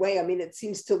derogatory way. I mean, it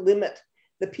seems to limit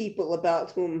the people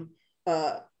about whom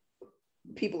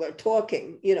people are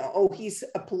talking, you know, oh, he's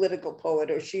a political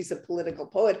poet or she's a political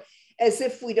poet, as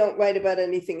if we don't write about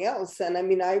anything else. And I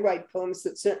mean, I write poems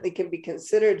that certainly can be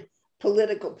considered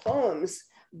political poems,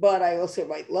 but I also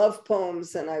write love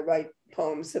poems, and I write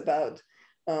poems about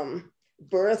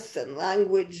birth and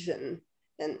language, and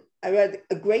I read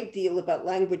a great deal about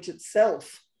language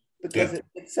itself because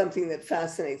it's something that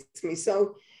fascinates me.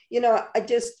 So, you know, I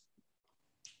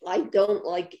don't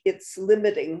like its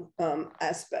limiting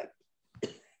aspect.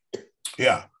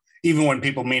 Yeah, even when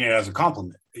people mean it as a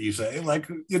compliment, you say, like,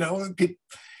 you know,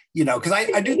 because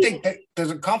I do think that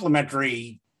there's a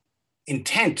complimentary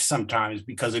intent sometimes,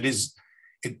 because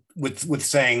with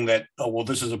saying that, oh, well,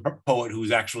 this is a poet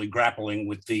who's actually grappling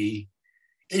with the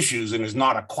issues and is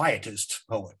not a quietist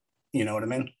poet. You know what I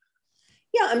mean?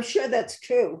 Yeah, I'm sure that's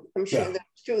true. I'm sure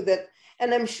that's true.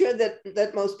 And I'm sure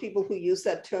that most people who use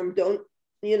that term don't,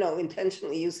 you know,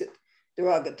 intentionally use it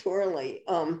derogatorily.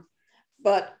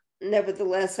 But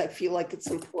nevertheless, I feel like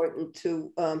it's important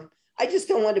to, I just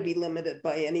don't want to be limited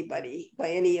by anybody,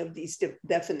 by any of these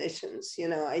definitions. You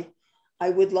know, I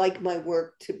would like my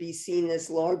work to be seen as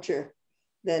larger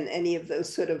than any of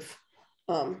those sort of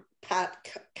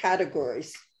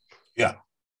categories. Yeah.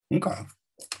 Okay.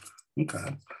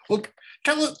 Well,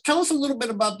 tell us a little bit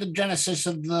about the genesis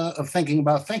of thinking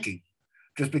about thinking,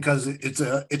 just because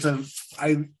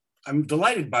I'm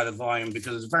delighted by the volume,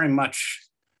 because it's very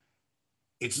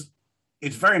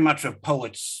much a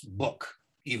poet's book,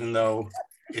 even though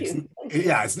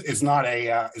it's not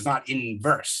in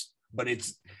verse, but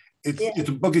it's a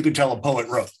book you could tell a poet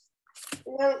wrote.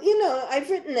 Well, you know, I've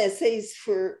written essays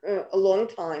for a long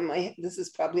time. This is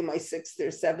probably my 6th or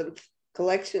 7th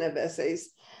collection of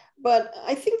essays, but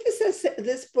I think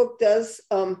this book does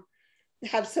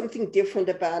have something different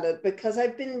about it, because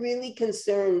I've been really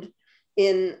concerned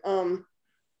in the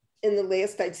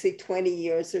last, I'd say, 20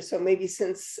 years or so, maybe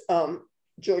since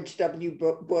George W.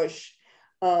 Bush.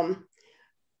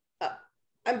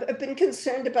 I've been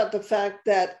concerned about the fact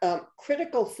that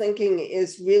critical thinking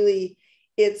is really,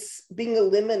 it's being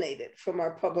eliminated from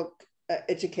our public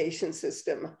education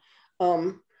system.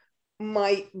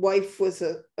 My wife was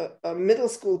a middle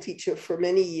school teacher for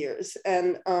many years,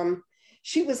 and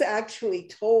she was actually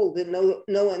told in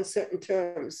no uncertain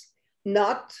terms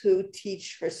not to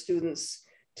teach her students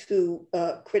to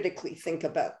critically think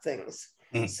about things.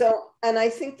 So, and I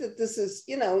think that this is,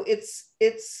 you know,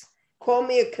 it's call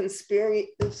me a conspiracy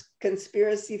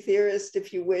theorist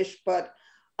if you wish, but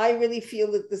I really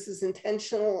feel that this is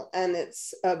intentional, and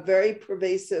it's very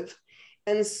pervasive.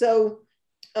 And so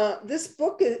this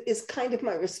book is kind of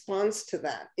my response to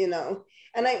that, you know.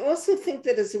 And I also think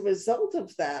that as a result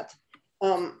of that,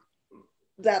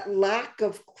 that lack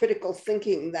of critical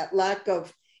thinking, that lack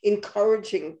of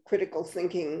encouraging critical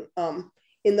thinking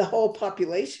in the whole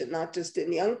population, not just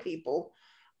in young people,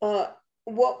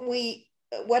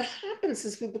 what happens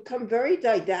is we become very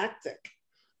didactic.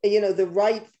 You know, the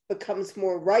right becomes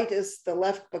more rightist, the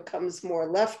left becomes more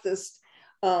leftist.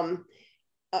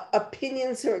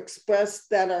 Opinions are expressed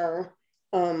that are,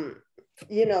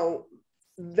 you know,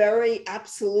 very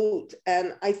absolute.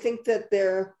 And I think that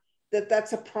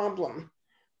that's a problem.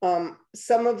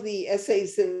 Some of the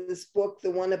essays in this book,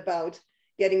 the one about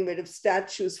getting rid of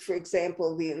statues, for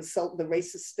example, the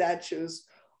racist statues,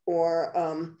 or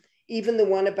even the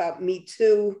one about Me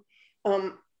Too,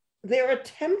 there are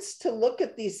attempts to look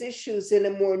at these issues in a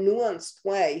more nuanced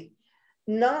way,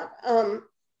 not a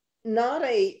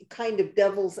kind of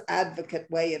devil's advocate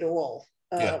way at all,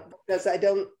 because I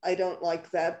don't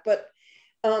like that, but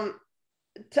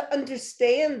to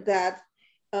understand that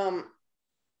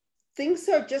things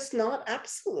are just not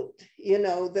absolute, you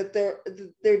know, that there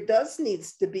does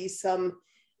needs to be some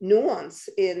nuance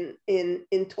in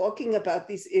talking about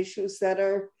these issues that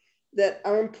are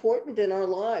important in our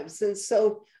lives. And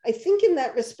so I think in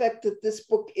that respect that this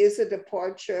book is a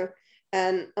departure,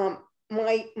 and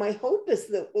my hope is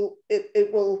that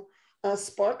it will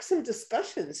spark some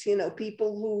discussions, you know,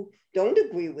 people who don't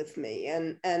agree with me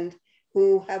and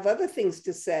who have other things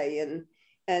to say,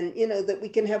 and you know, that we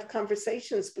can have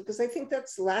conversations, because I think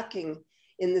that's lacking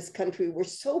in this country. We're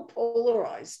so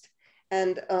polarized,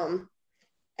 and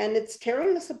it's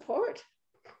tearing us apart.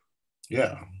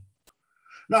 Yeah.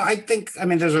 No, I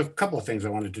mean, there's a couple of things I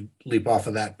wanted to leap off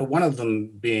of that, but one of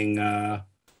them being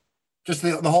just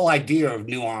the whole idea of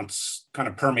nuance kind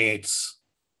of permeates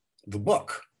the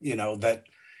book, you know, that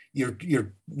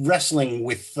you're wrestling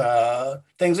with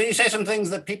things, and you say some things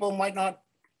that people might not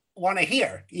want to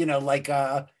hear, you know, like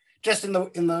just in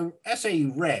the essay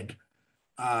you read,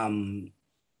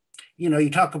 you know, you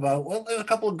talk about, well, there's a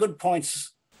couple of good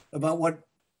points about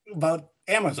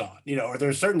Amazon, you know, or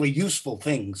there's certainly useful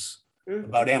things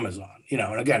about Amazon, you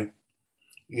know, and again,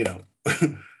 you know,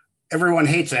 everyone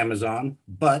hates Amazon,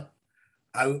 but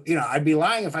I'd be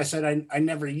lying if I said I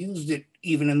never used it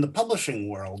even in the publishing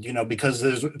world, you know, because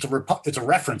it's a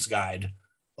reference guide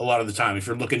a lot of the time. If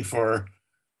you're looking for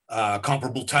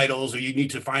comparable titles, or you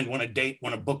need to find when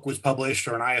a book was published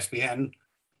or an ISBN,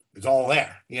 it's all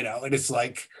there, you know, and it's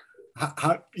like,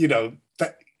 how you know,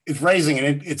 that it's raising,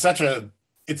 and it's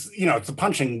the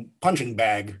punching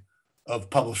bag of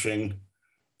publishing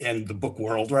in the book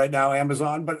world right now,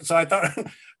 Amazon. But so I thought it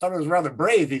was rather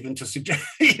brave even to suggest,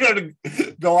 you know,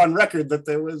 to go on record that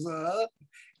there was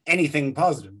anything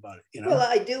positive about it, you know. Well,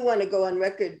 I do want to go on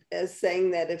record as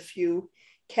saying that if you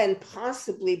can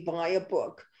possibly buy a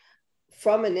book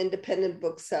from an independent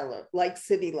bookseller like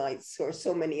City Lights or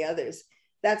so many others,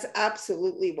 that's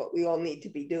absolutely what we all need to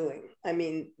be doing. I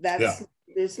mean,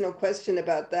 there's no question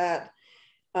about that.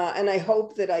 And I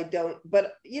hope that I don't,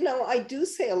 but, you know, I do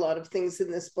say a lot of things in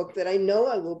this book that I know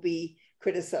I will be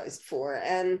criticized for.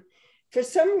 And for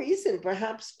some reason,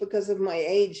 perhaps because of my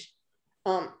age,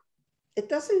 it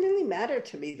doesn't really matter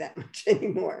to me that much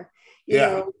anymore. You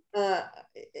know,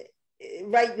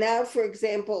 right now, for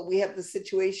example, we have the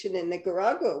situation in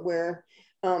Nicaragua where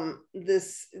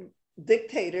this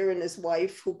dictator and his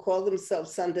wife, who call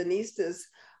themselves Sandinistas,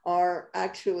 are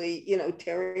actually, you know,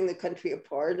 tearing the country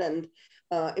apart and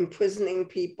imprisoning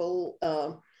people,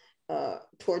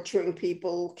 torturing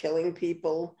people, killing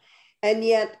people. And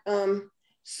yet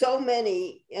so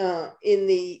many in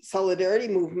the solidarity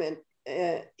movement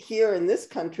here in this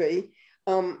country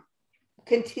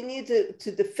continue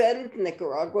to defend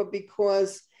Nicaragua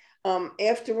because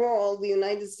after all, the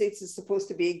United States is supposed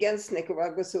to be against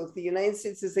Nicaragua. So if the United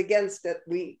States is against it,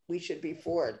 we should be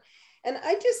for it. And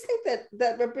I just think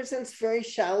that represents very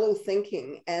shallow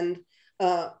thinking and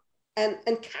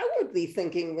cowardly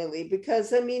thinking, really,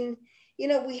 because I mean, you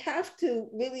know, we have to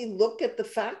really look at the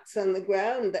facts on the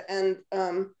ground and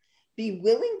be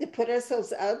willing to put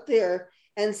ourselves out there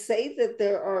and say that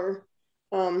there are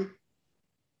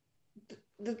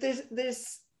that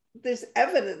there's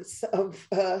evidence of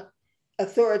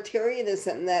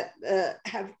authoritarianism that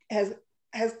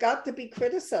has got to be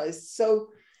criticized. So,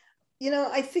 you know,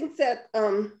 I think that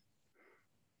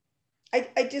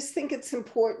I just think it's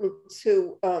important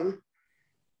to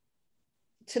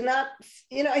not,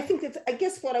 you know, I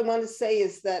guess what I want to say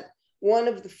is that one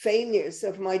of the failures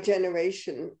of my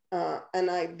generation,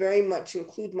 and I very much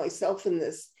include myself in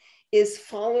this, is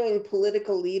following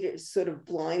political leaders sort of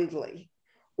blindly,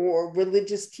 or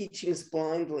religious teachings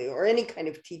blindly, or any kind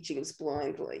of teachings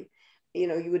blindly. You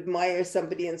know, you admire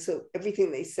somebody, and so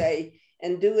everything they say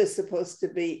and do is supposed to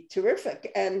be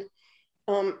terrific. And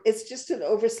it's just an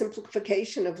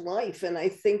oversimplification of life. And I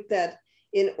think that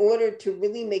in order to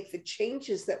really make the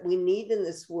changes that we need in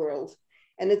this world,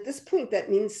 and at this point, that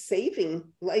means saving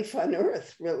life on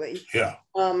Earth, really. Yeah.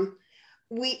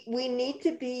 We need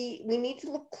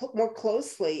to look more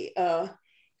closely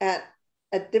at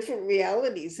different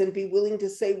realities and be willing to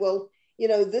say, well, you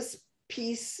know, this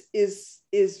piece is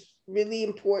really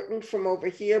important from over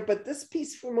here, but this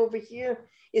piece from over here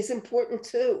is important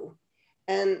too.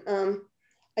 And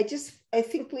I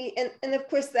think and of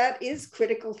course that is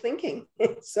critical thinking.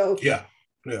 So,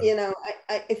 you know,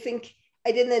 I think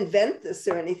I didn't invent this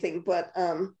or anything, but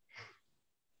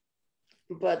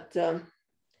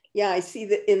yeah, I see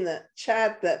that in the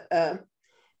chat that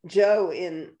Joe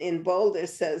in Boulder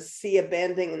says, see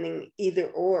abandoning either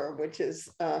or, which is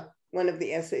one of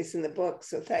the essays in the book.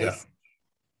 So thanks,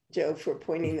 Joe, for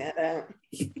pointing that out.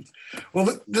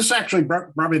 Well, this actually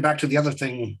brought me back to the other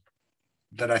thing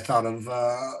that I thought of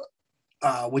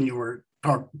when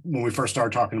we first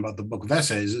started talking about the book of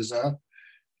essays is,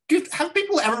 have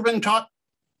people ever been taught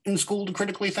in school to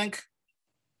critically think?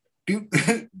 Do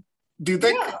you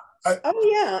think?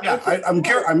 Yeah. I'm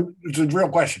curious. It's a real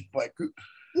question. Like,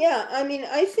 yeah, I mean,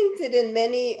 I think that in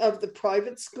many of the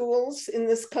private schools in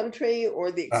this country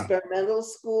or the experimental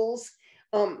schools,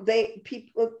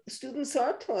 students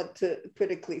are taught to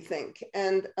critically think,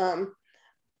 and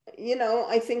you know,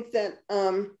 I think that,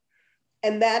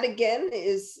 and that again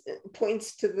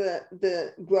points to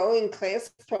the growing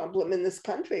class problem in this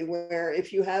country, where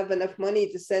if you have enough money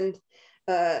to send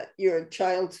your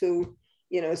child to,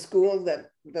 you know, school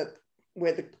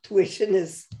where the tuition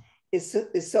is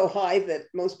so high that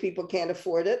most people can't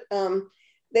afford it,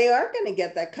 they are going to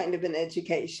get that kind of an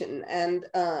education. And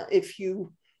if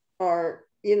you are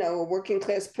a working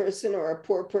class person or a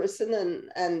poor person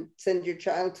and send your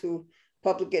child to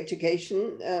public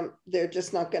education, they're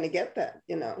just not going to get that,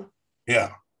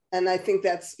 Yeah. And I think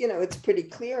that's, it's pretty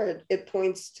clear. It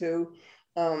points to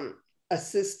a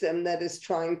system that is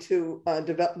trying to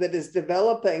that is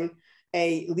developing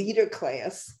a leader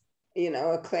class,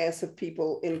 a class of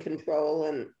people in control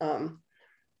and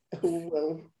who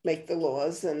will make the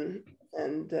laws and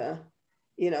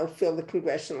fill the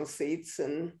congressional seats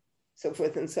and so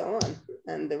forth and so on.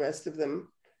 And the rest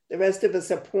of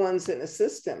us are pawns in a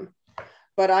system.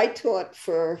 But I taught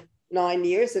for 9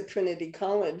 years at Trinity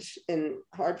College in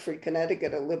Hartford,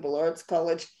 Connecticut, a liberal arts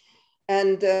college.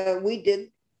 And we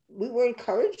were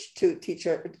encouraged to teach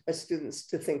our students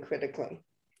to think critically.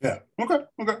 Yeah, okay.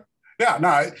 Yeah,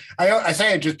 no, I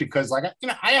say it just because, like,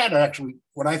 I had actually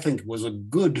what I think was a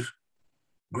good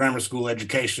grammar school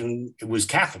education. It was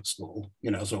Catholic school,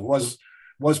 so it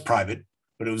was private,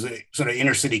 but it was a sort of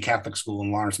inner city Catholic school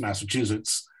in Lawrence,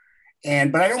 Massachusetts.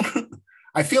 But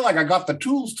I feel like I got the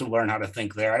tools to learn how to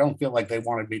think there. I don't feel like they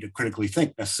wanted me to critically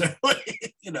think necessarily.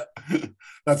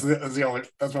 That's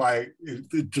why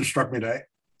it just struck me to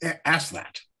ask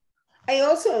that. I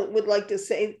also would like to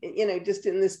say, just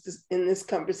in this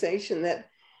conversation, that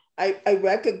I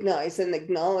recognize and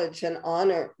acknowledge and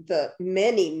honor the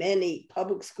many, many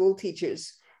public school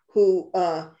teachers who,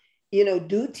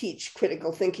 do teach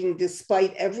critical thinking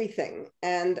despite everything.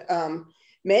 And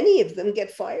many of them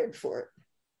get fired for it.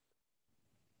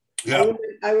 Yeah.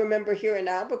 I remember here in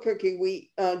Albuquerque,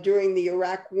 we during the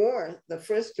Iraq War, the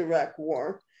first Iraq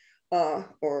War,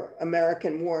 or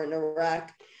American War in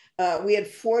Iraq, we had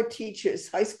 4 teachers,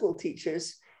 high school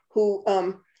teachers, who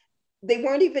they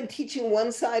weren't even teaching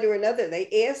one side or another.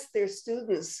 They asked their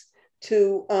students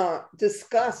to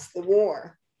discuss the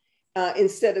war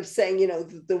instead of saying,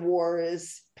 the war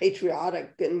is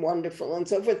patriotic and wonderful and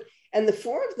so forth. And the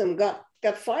 4 of them got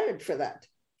fired for that.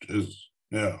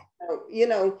 Yeah.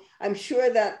 So, I'm sure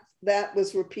that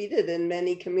was repeated in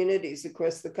many communities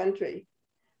across the country.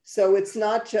 So it's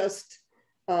not just,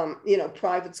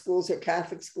 private schools or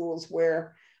Catholic schools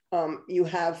where you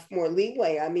have more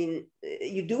leeway. I mean,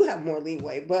 you do have more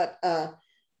leeway, but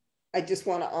I just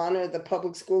want to honor the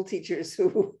public school teachers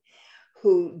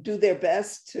who do their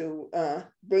best to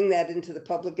bring that into the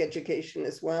public education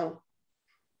as well.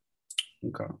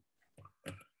 Okay.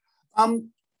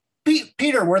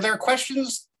 Peter, were there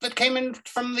questions that came in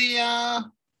from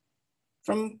the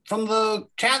from the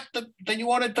chat that you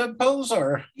wanted to pose,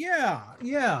 or? Yeah.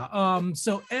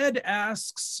 So Ed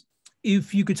asks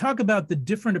if you could talk about the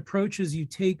different approaches you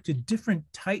take to different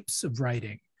types of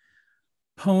writing: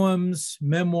 poems,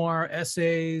 memoir,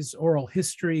 essays, oral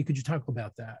history. Could you talk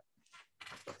about that?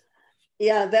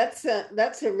 Yeah, that's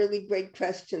a really great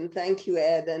question. Thank you,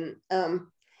 Ed. And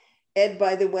Ed,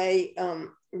 by the way,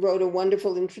 wrote a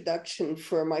wonderful introduction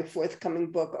for my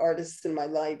forthcoming book, Artists in My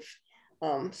Life.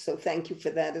 So thank you for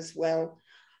that as well.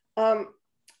 I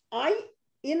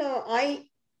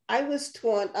was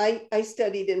taught, I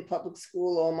studied in public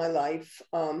school all my life.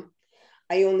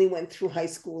 I only went through high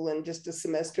school and just a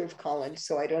semester of college,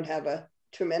 so I don't have a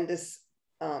tremendous,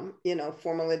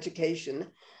 formal education.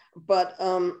 But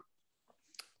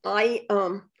I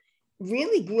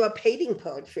really grew up hating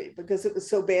poetry because it was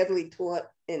so badly taught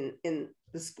in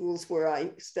the schools where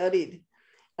I studied.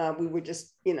 We were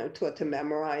just, taught to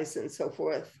memorize and so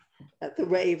forth. The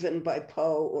Raven by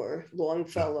Poe or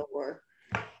Longfellow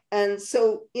and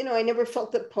so, I never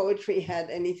felt that poetry had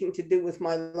anything to do with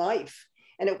my life.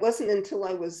 And it wasn't until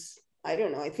I was, I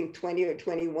don't know, I think 20 or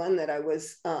 21 that I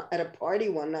was at a party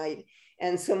one night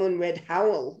and someone read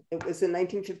Howl. It was in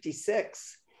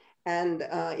 1956. And,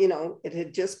 it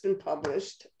had just been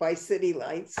published by City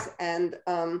Lights. And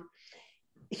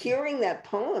hearing that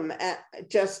poem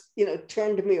just,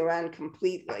 turned me around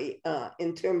completely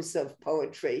in terms of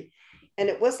poetry. And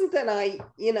it wasn't that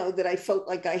that I felt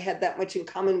like I had that much in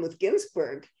common with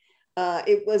Ginsberg.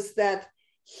 It was that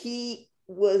he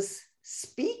was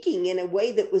speaking in a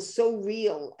way that was so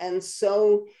real and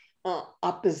so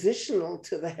oppositional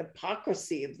to the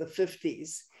hypocrisy of the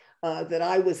 50s that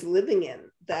I was living in,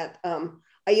 that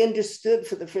I understood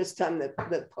for the first time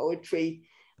that poetry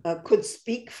could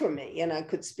speak for me and I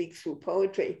could speak through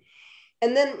poetry.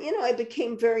 And then, I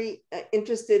became very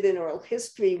interested in oral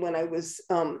history when I was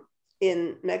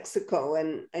in Mexico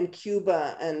and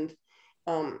Cuba, and,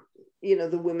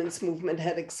 the women's movement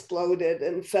had exploded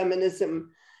and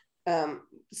feminism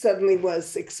suddenly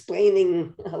was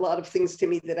explaining a lot of things to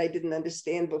me that I didn't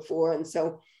understand before. And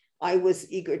so I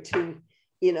was eager to,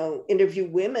 interview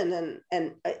women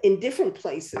and in different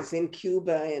places, in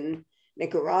Cuba, in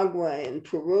Nicaragua, in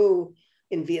Peru,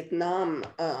 in Vietnam,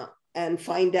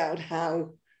 find out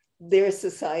how their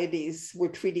societies were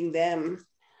treating them.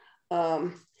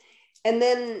 And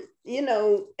then,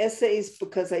 essays,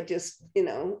 because I just,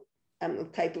 I'm the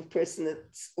type of person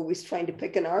that's always trying to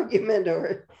pick an argument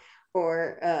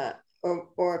or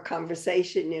a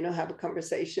conversation, have a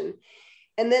conversation.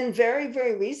 And then very,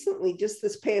 very recently, just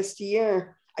this past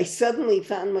year, I suddenly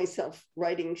found myself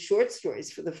writing short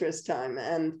stories for the first time.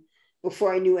 And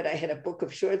before I knew it, I had a book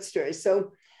of short stories.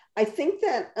 So I think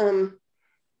that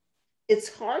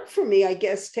it's hard for me, I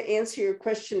guess, to answer your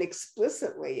question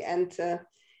explicitly and to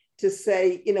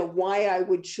say, why I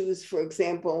would choose, for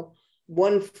example,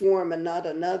 one form and not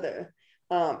another,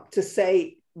 to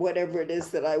say whatever it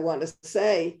is that I want to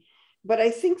say. But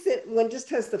I think that one just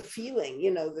has the feeling,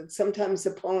 that sometimes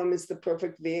a poem is the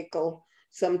perfect vehicle.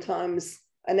 Sometimes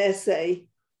an essay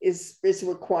is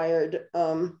required.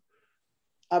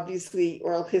 Obviously,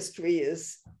 oral history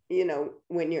is,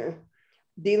 when you're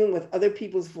dealing with other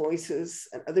people's voices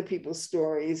and other people's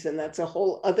stories, and that's a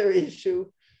whole other issue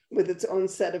with its own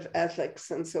set of ethics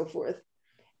and so forth.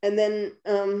 And then,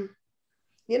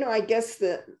 I guess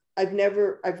that I've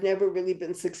never really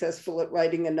been successful at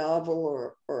writing a novel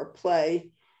or a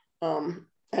play, and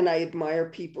I admire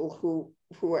people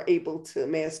who are able to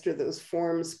master those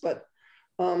forms. But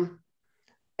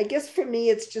I guess for me,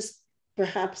 it's just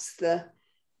perhaps the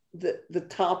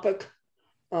topic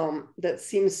that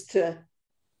seems to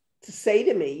say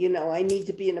to me, I need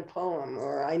to be in a poem,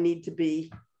 or I need to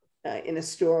be in a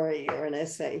story or an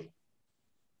essay.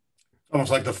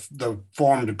 Almost like the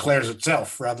form declares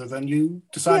itself rather than you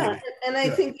deciding. Yeah, and I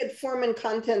think that form and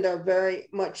content are very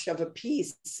much of a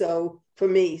piece. So for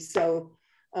me,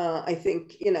 I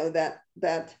think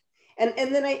that, and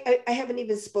then I haven't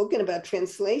even spoken about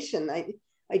translation.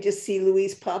 I just see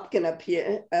Louise Popkin up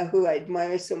here, who I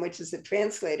admire so much as a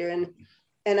translator,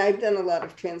 and I've done a lot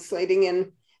of translating,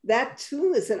 and that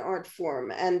too is an art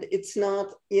form, and it's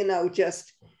not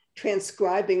just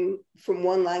transcribing from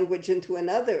one language into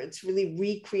another. It's really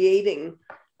recreating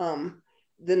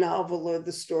the novel or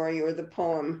the story or the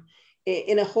poem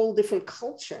in a whole different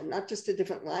culture, not just a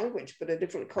different language, but a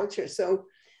different culture. So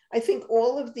I think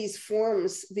all of these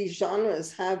forms, these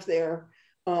genres, have their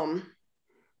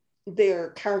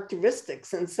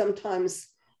characteristics, and sometimes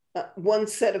one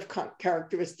set of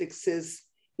characteristics is,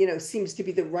 seems to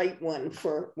be the right one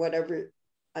for whatever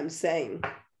I'm saying.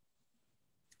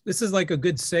 This is like a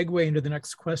good segue into the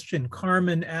next question.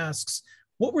 Carmen asks,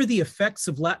 what were the effects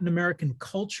of Latin American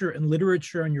culture and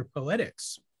literature on your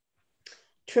poetics?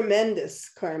 Tremendous,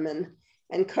 Carmen.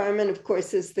 And Carmen, of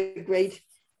course, is the great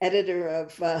editor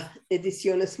of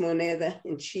Ediciones Moneda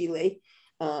in Chile,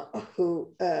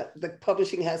 who the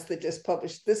publishing house that just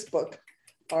published this book.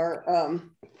 Our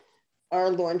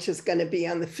launch is going to be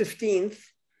on the 15th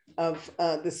of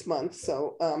this month.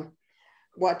 So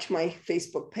watch my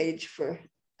Facebook page for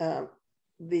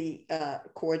the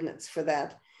coordinates for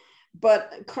that.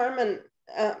 But Carmen,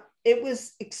 it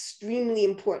was extremely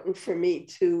important for me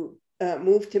to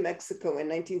move to Mexico in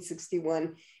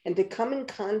 1961 and to come in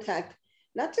contact,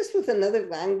 not just with another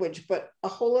language, but a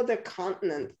whole other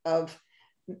continent of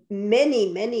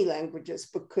many, many languages,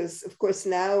 because of course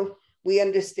now we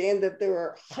understand that there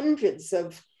are hundreds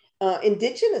of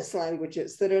indigenous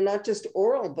languages that are not just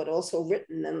oral, but also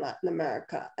written in Latin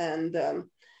America.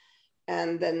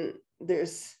 And then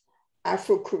there's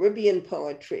Afro-Caribbean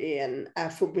poetry and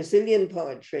Afro-Brazilian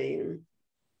poetry.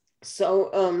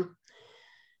 So,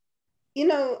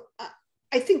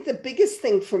 I think the biggest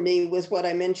thing for me was what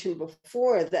I mentioned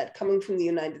before, that coming from the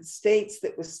United States,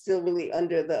 that was still really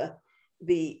under the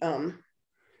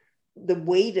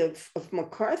weight of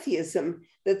McCarthyism,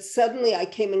 that suddenly I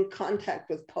came in contact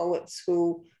with poets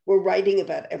who were writing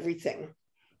about everything,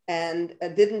 and I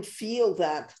didn't feel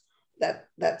that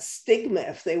stigma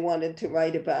if they wanted to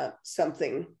write about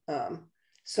something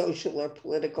social or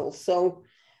political. So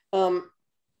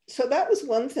that was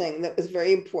one thing that was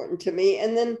very important to me.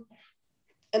 And then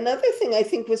another thing I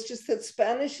think was just that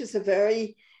Spanish is a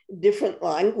very different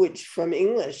language from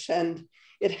English, and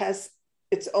it has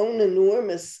its own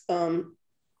enormous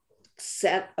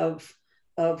set of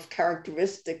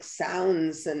characteristic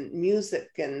sounds and music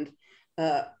and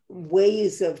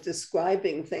ways of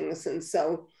describing things. And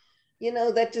so,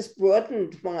 that just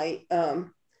broadened my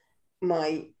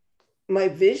my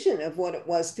vision of what it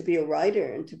was to be a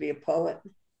writer and to be a poet.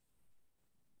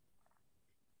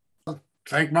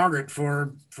 Thank Margaret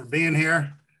for being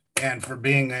here and for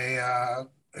being a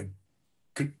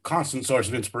constant source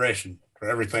of inspiration for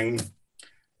everything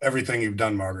you've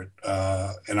done, Margaret.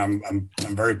 And I'm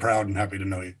very proud and happy to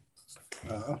know you.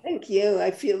 Thank you.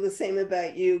 I feel the same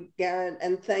about you, Garrett.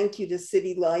 And thank you to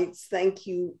City Lights. Thank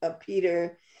you,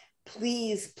 Peter.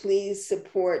 Please, please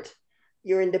support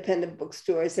your independent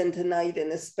bookstores. And tonight,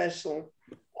 in a special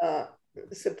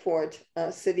support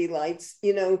City Lights.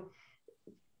 You know,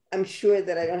 I'm sure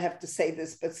that I don't have to say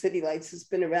this, but City Lights has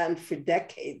been around for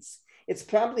decades. It's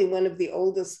probably one of the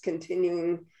oldest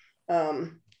continually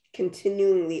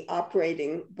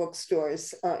operating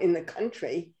bookstores in the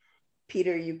country.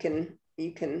 Peter, you can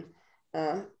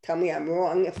tell me I'm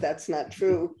wrong if that's not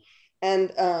true.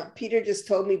 And Peter just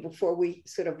told me before we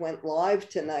sort of went live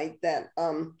tonight that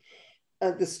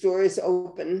the store is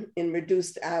open in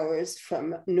reduced hours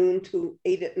from noon to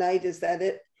 8 at night. Is that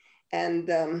it? And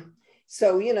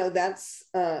so, you know, that's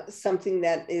something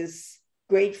that is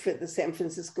great for the San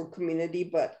Francisco community,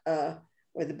 but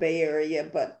or the Bay Area,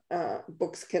 but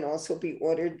books can also be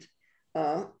ordered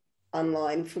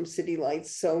online from City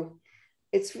Lights. So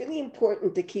it's really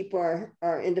important to keep our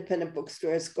independent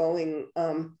bookstores going.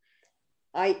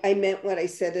 I meant what I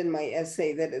said in my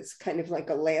essay, that it's kind of like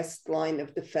a last line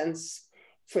of defense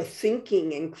for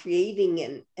thinking and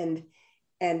creating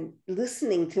and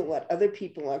listening to what other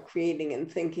people are creating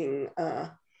and thinking.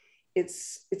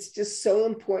 It's just so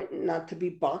important not to be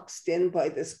boxed in by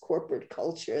this corporate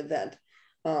culture that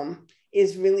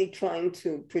is really trying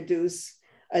to produce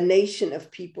a nation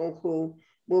of people who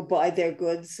will buy their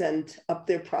goods and up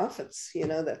their profits. You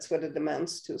know, that's what it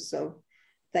amounts to. So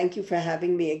thank you for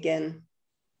having me again.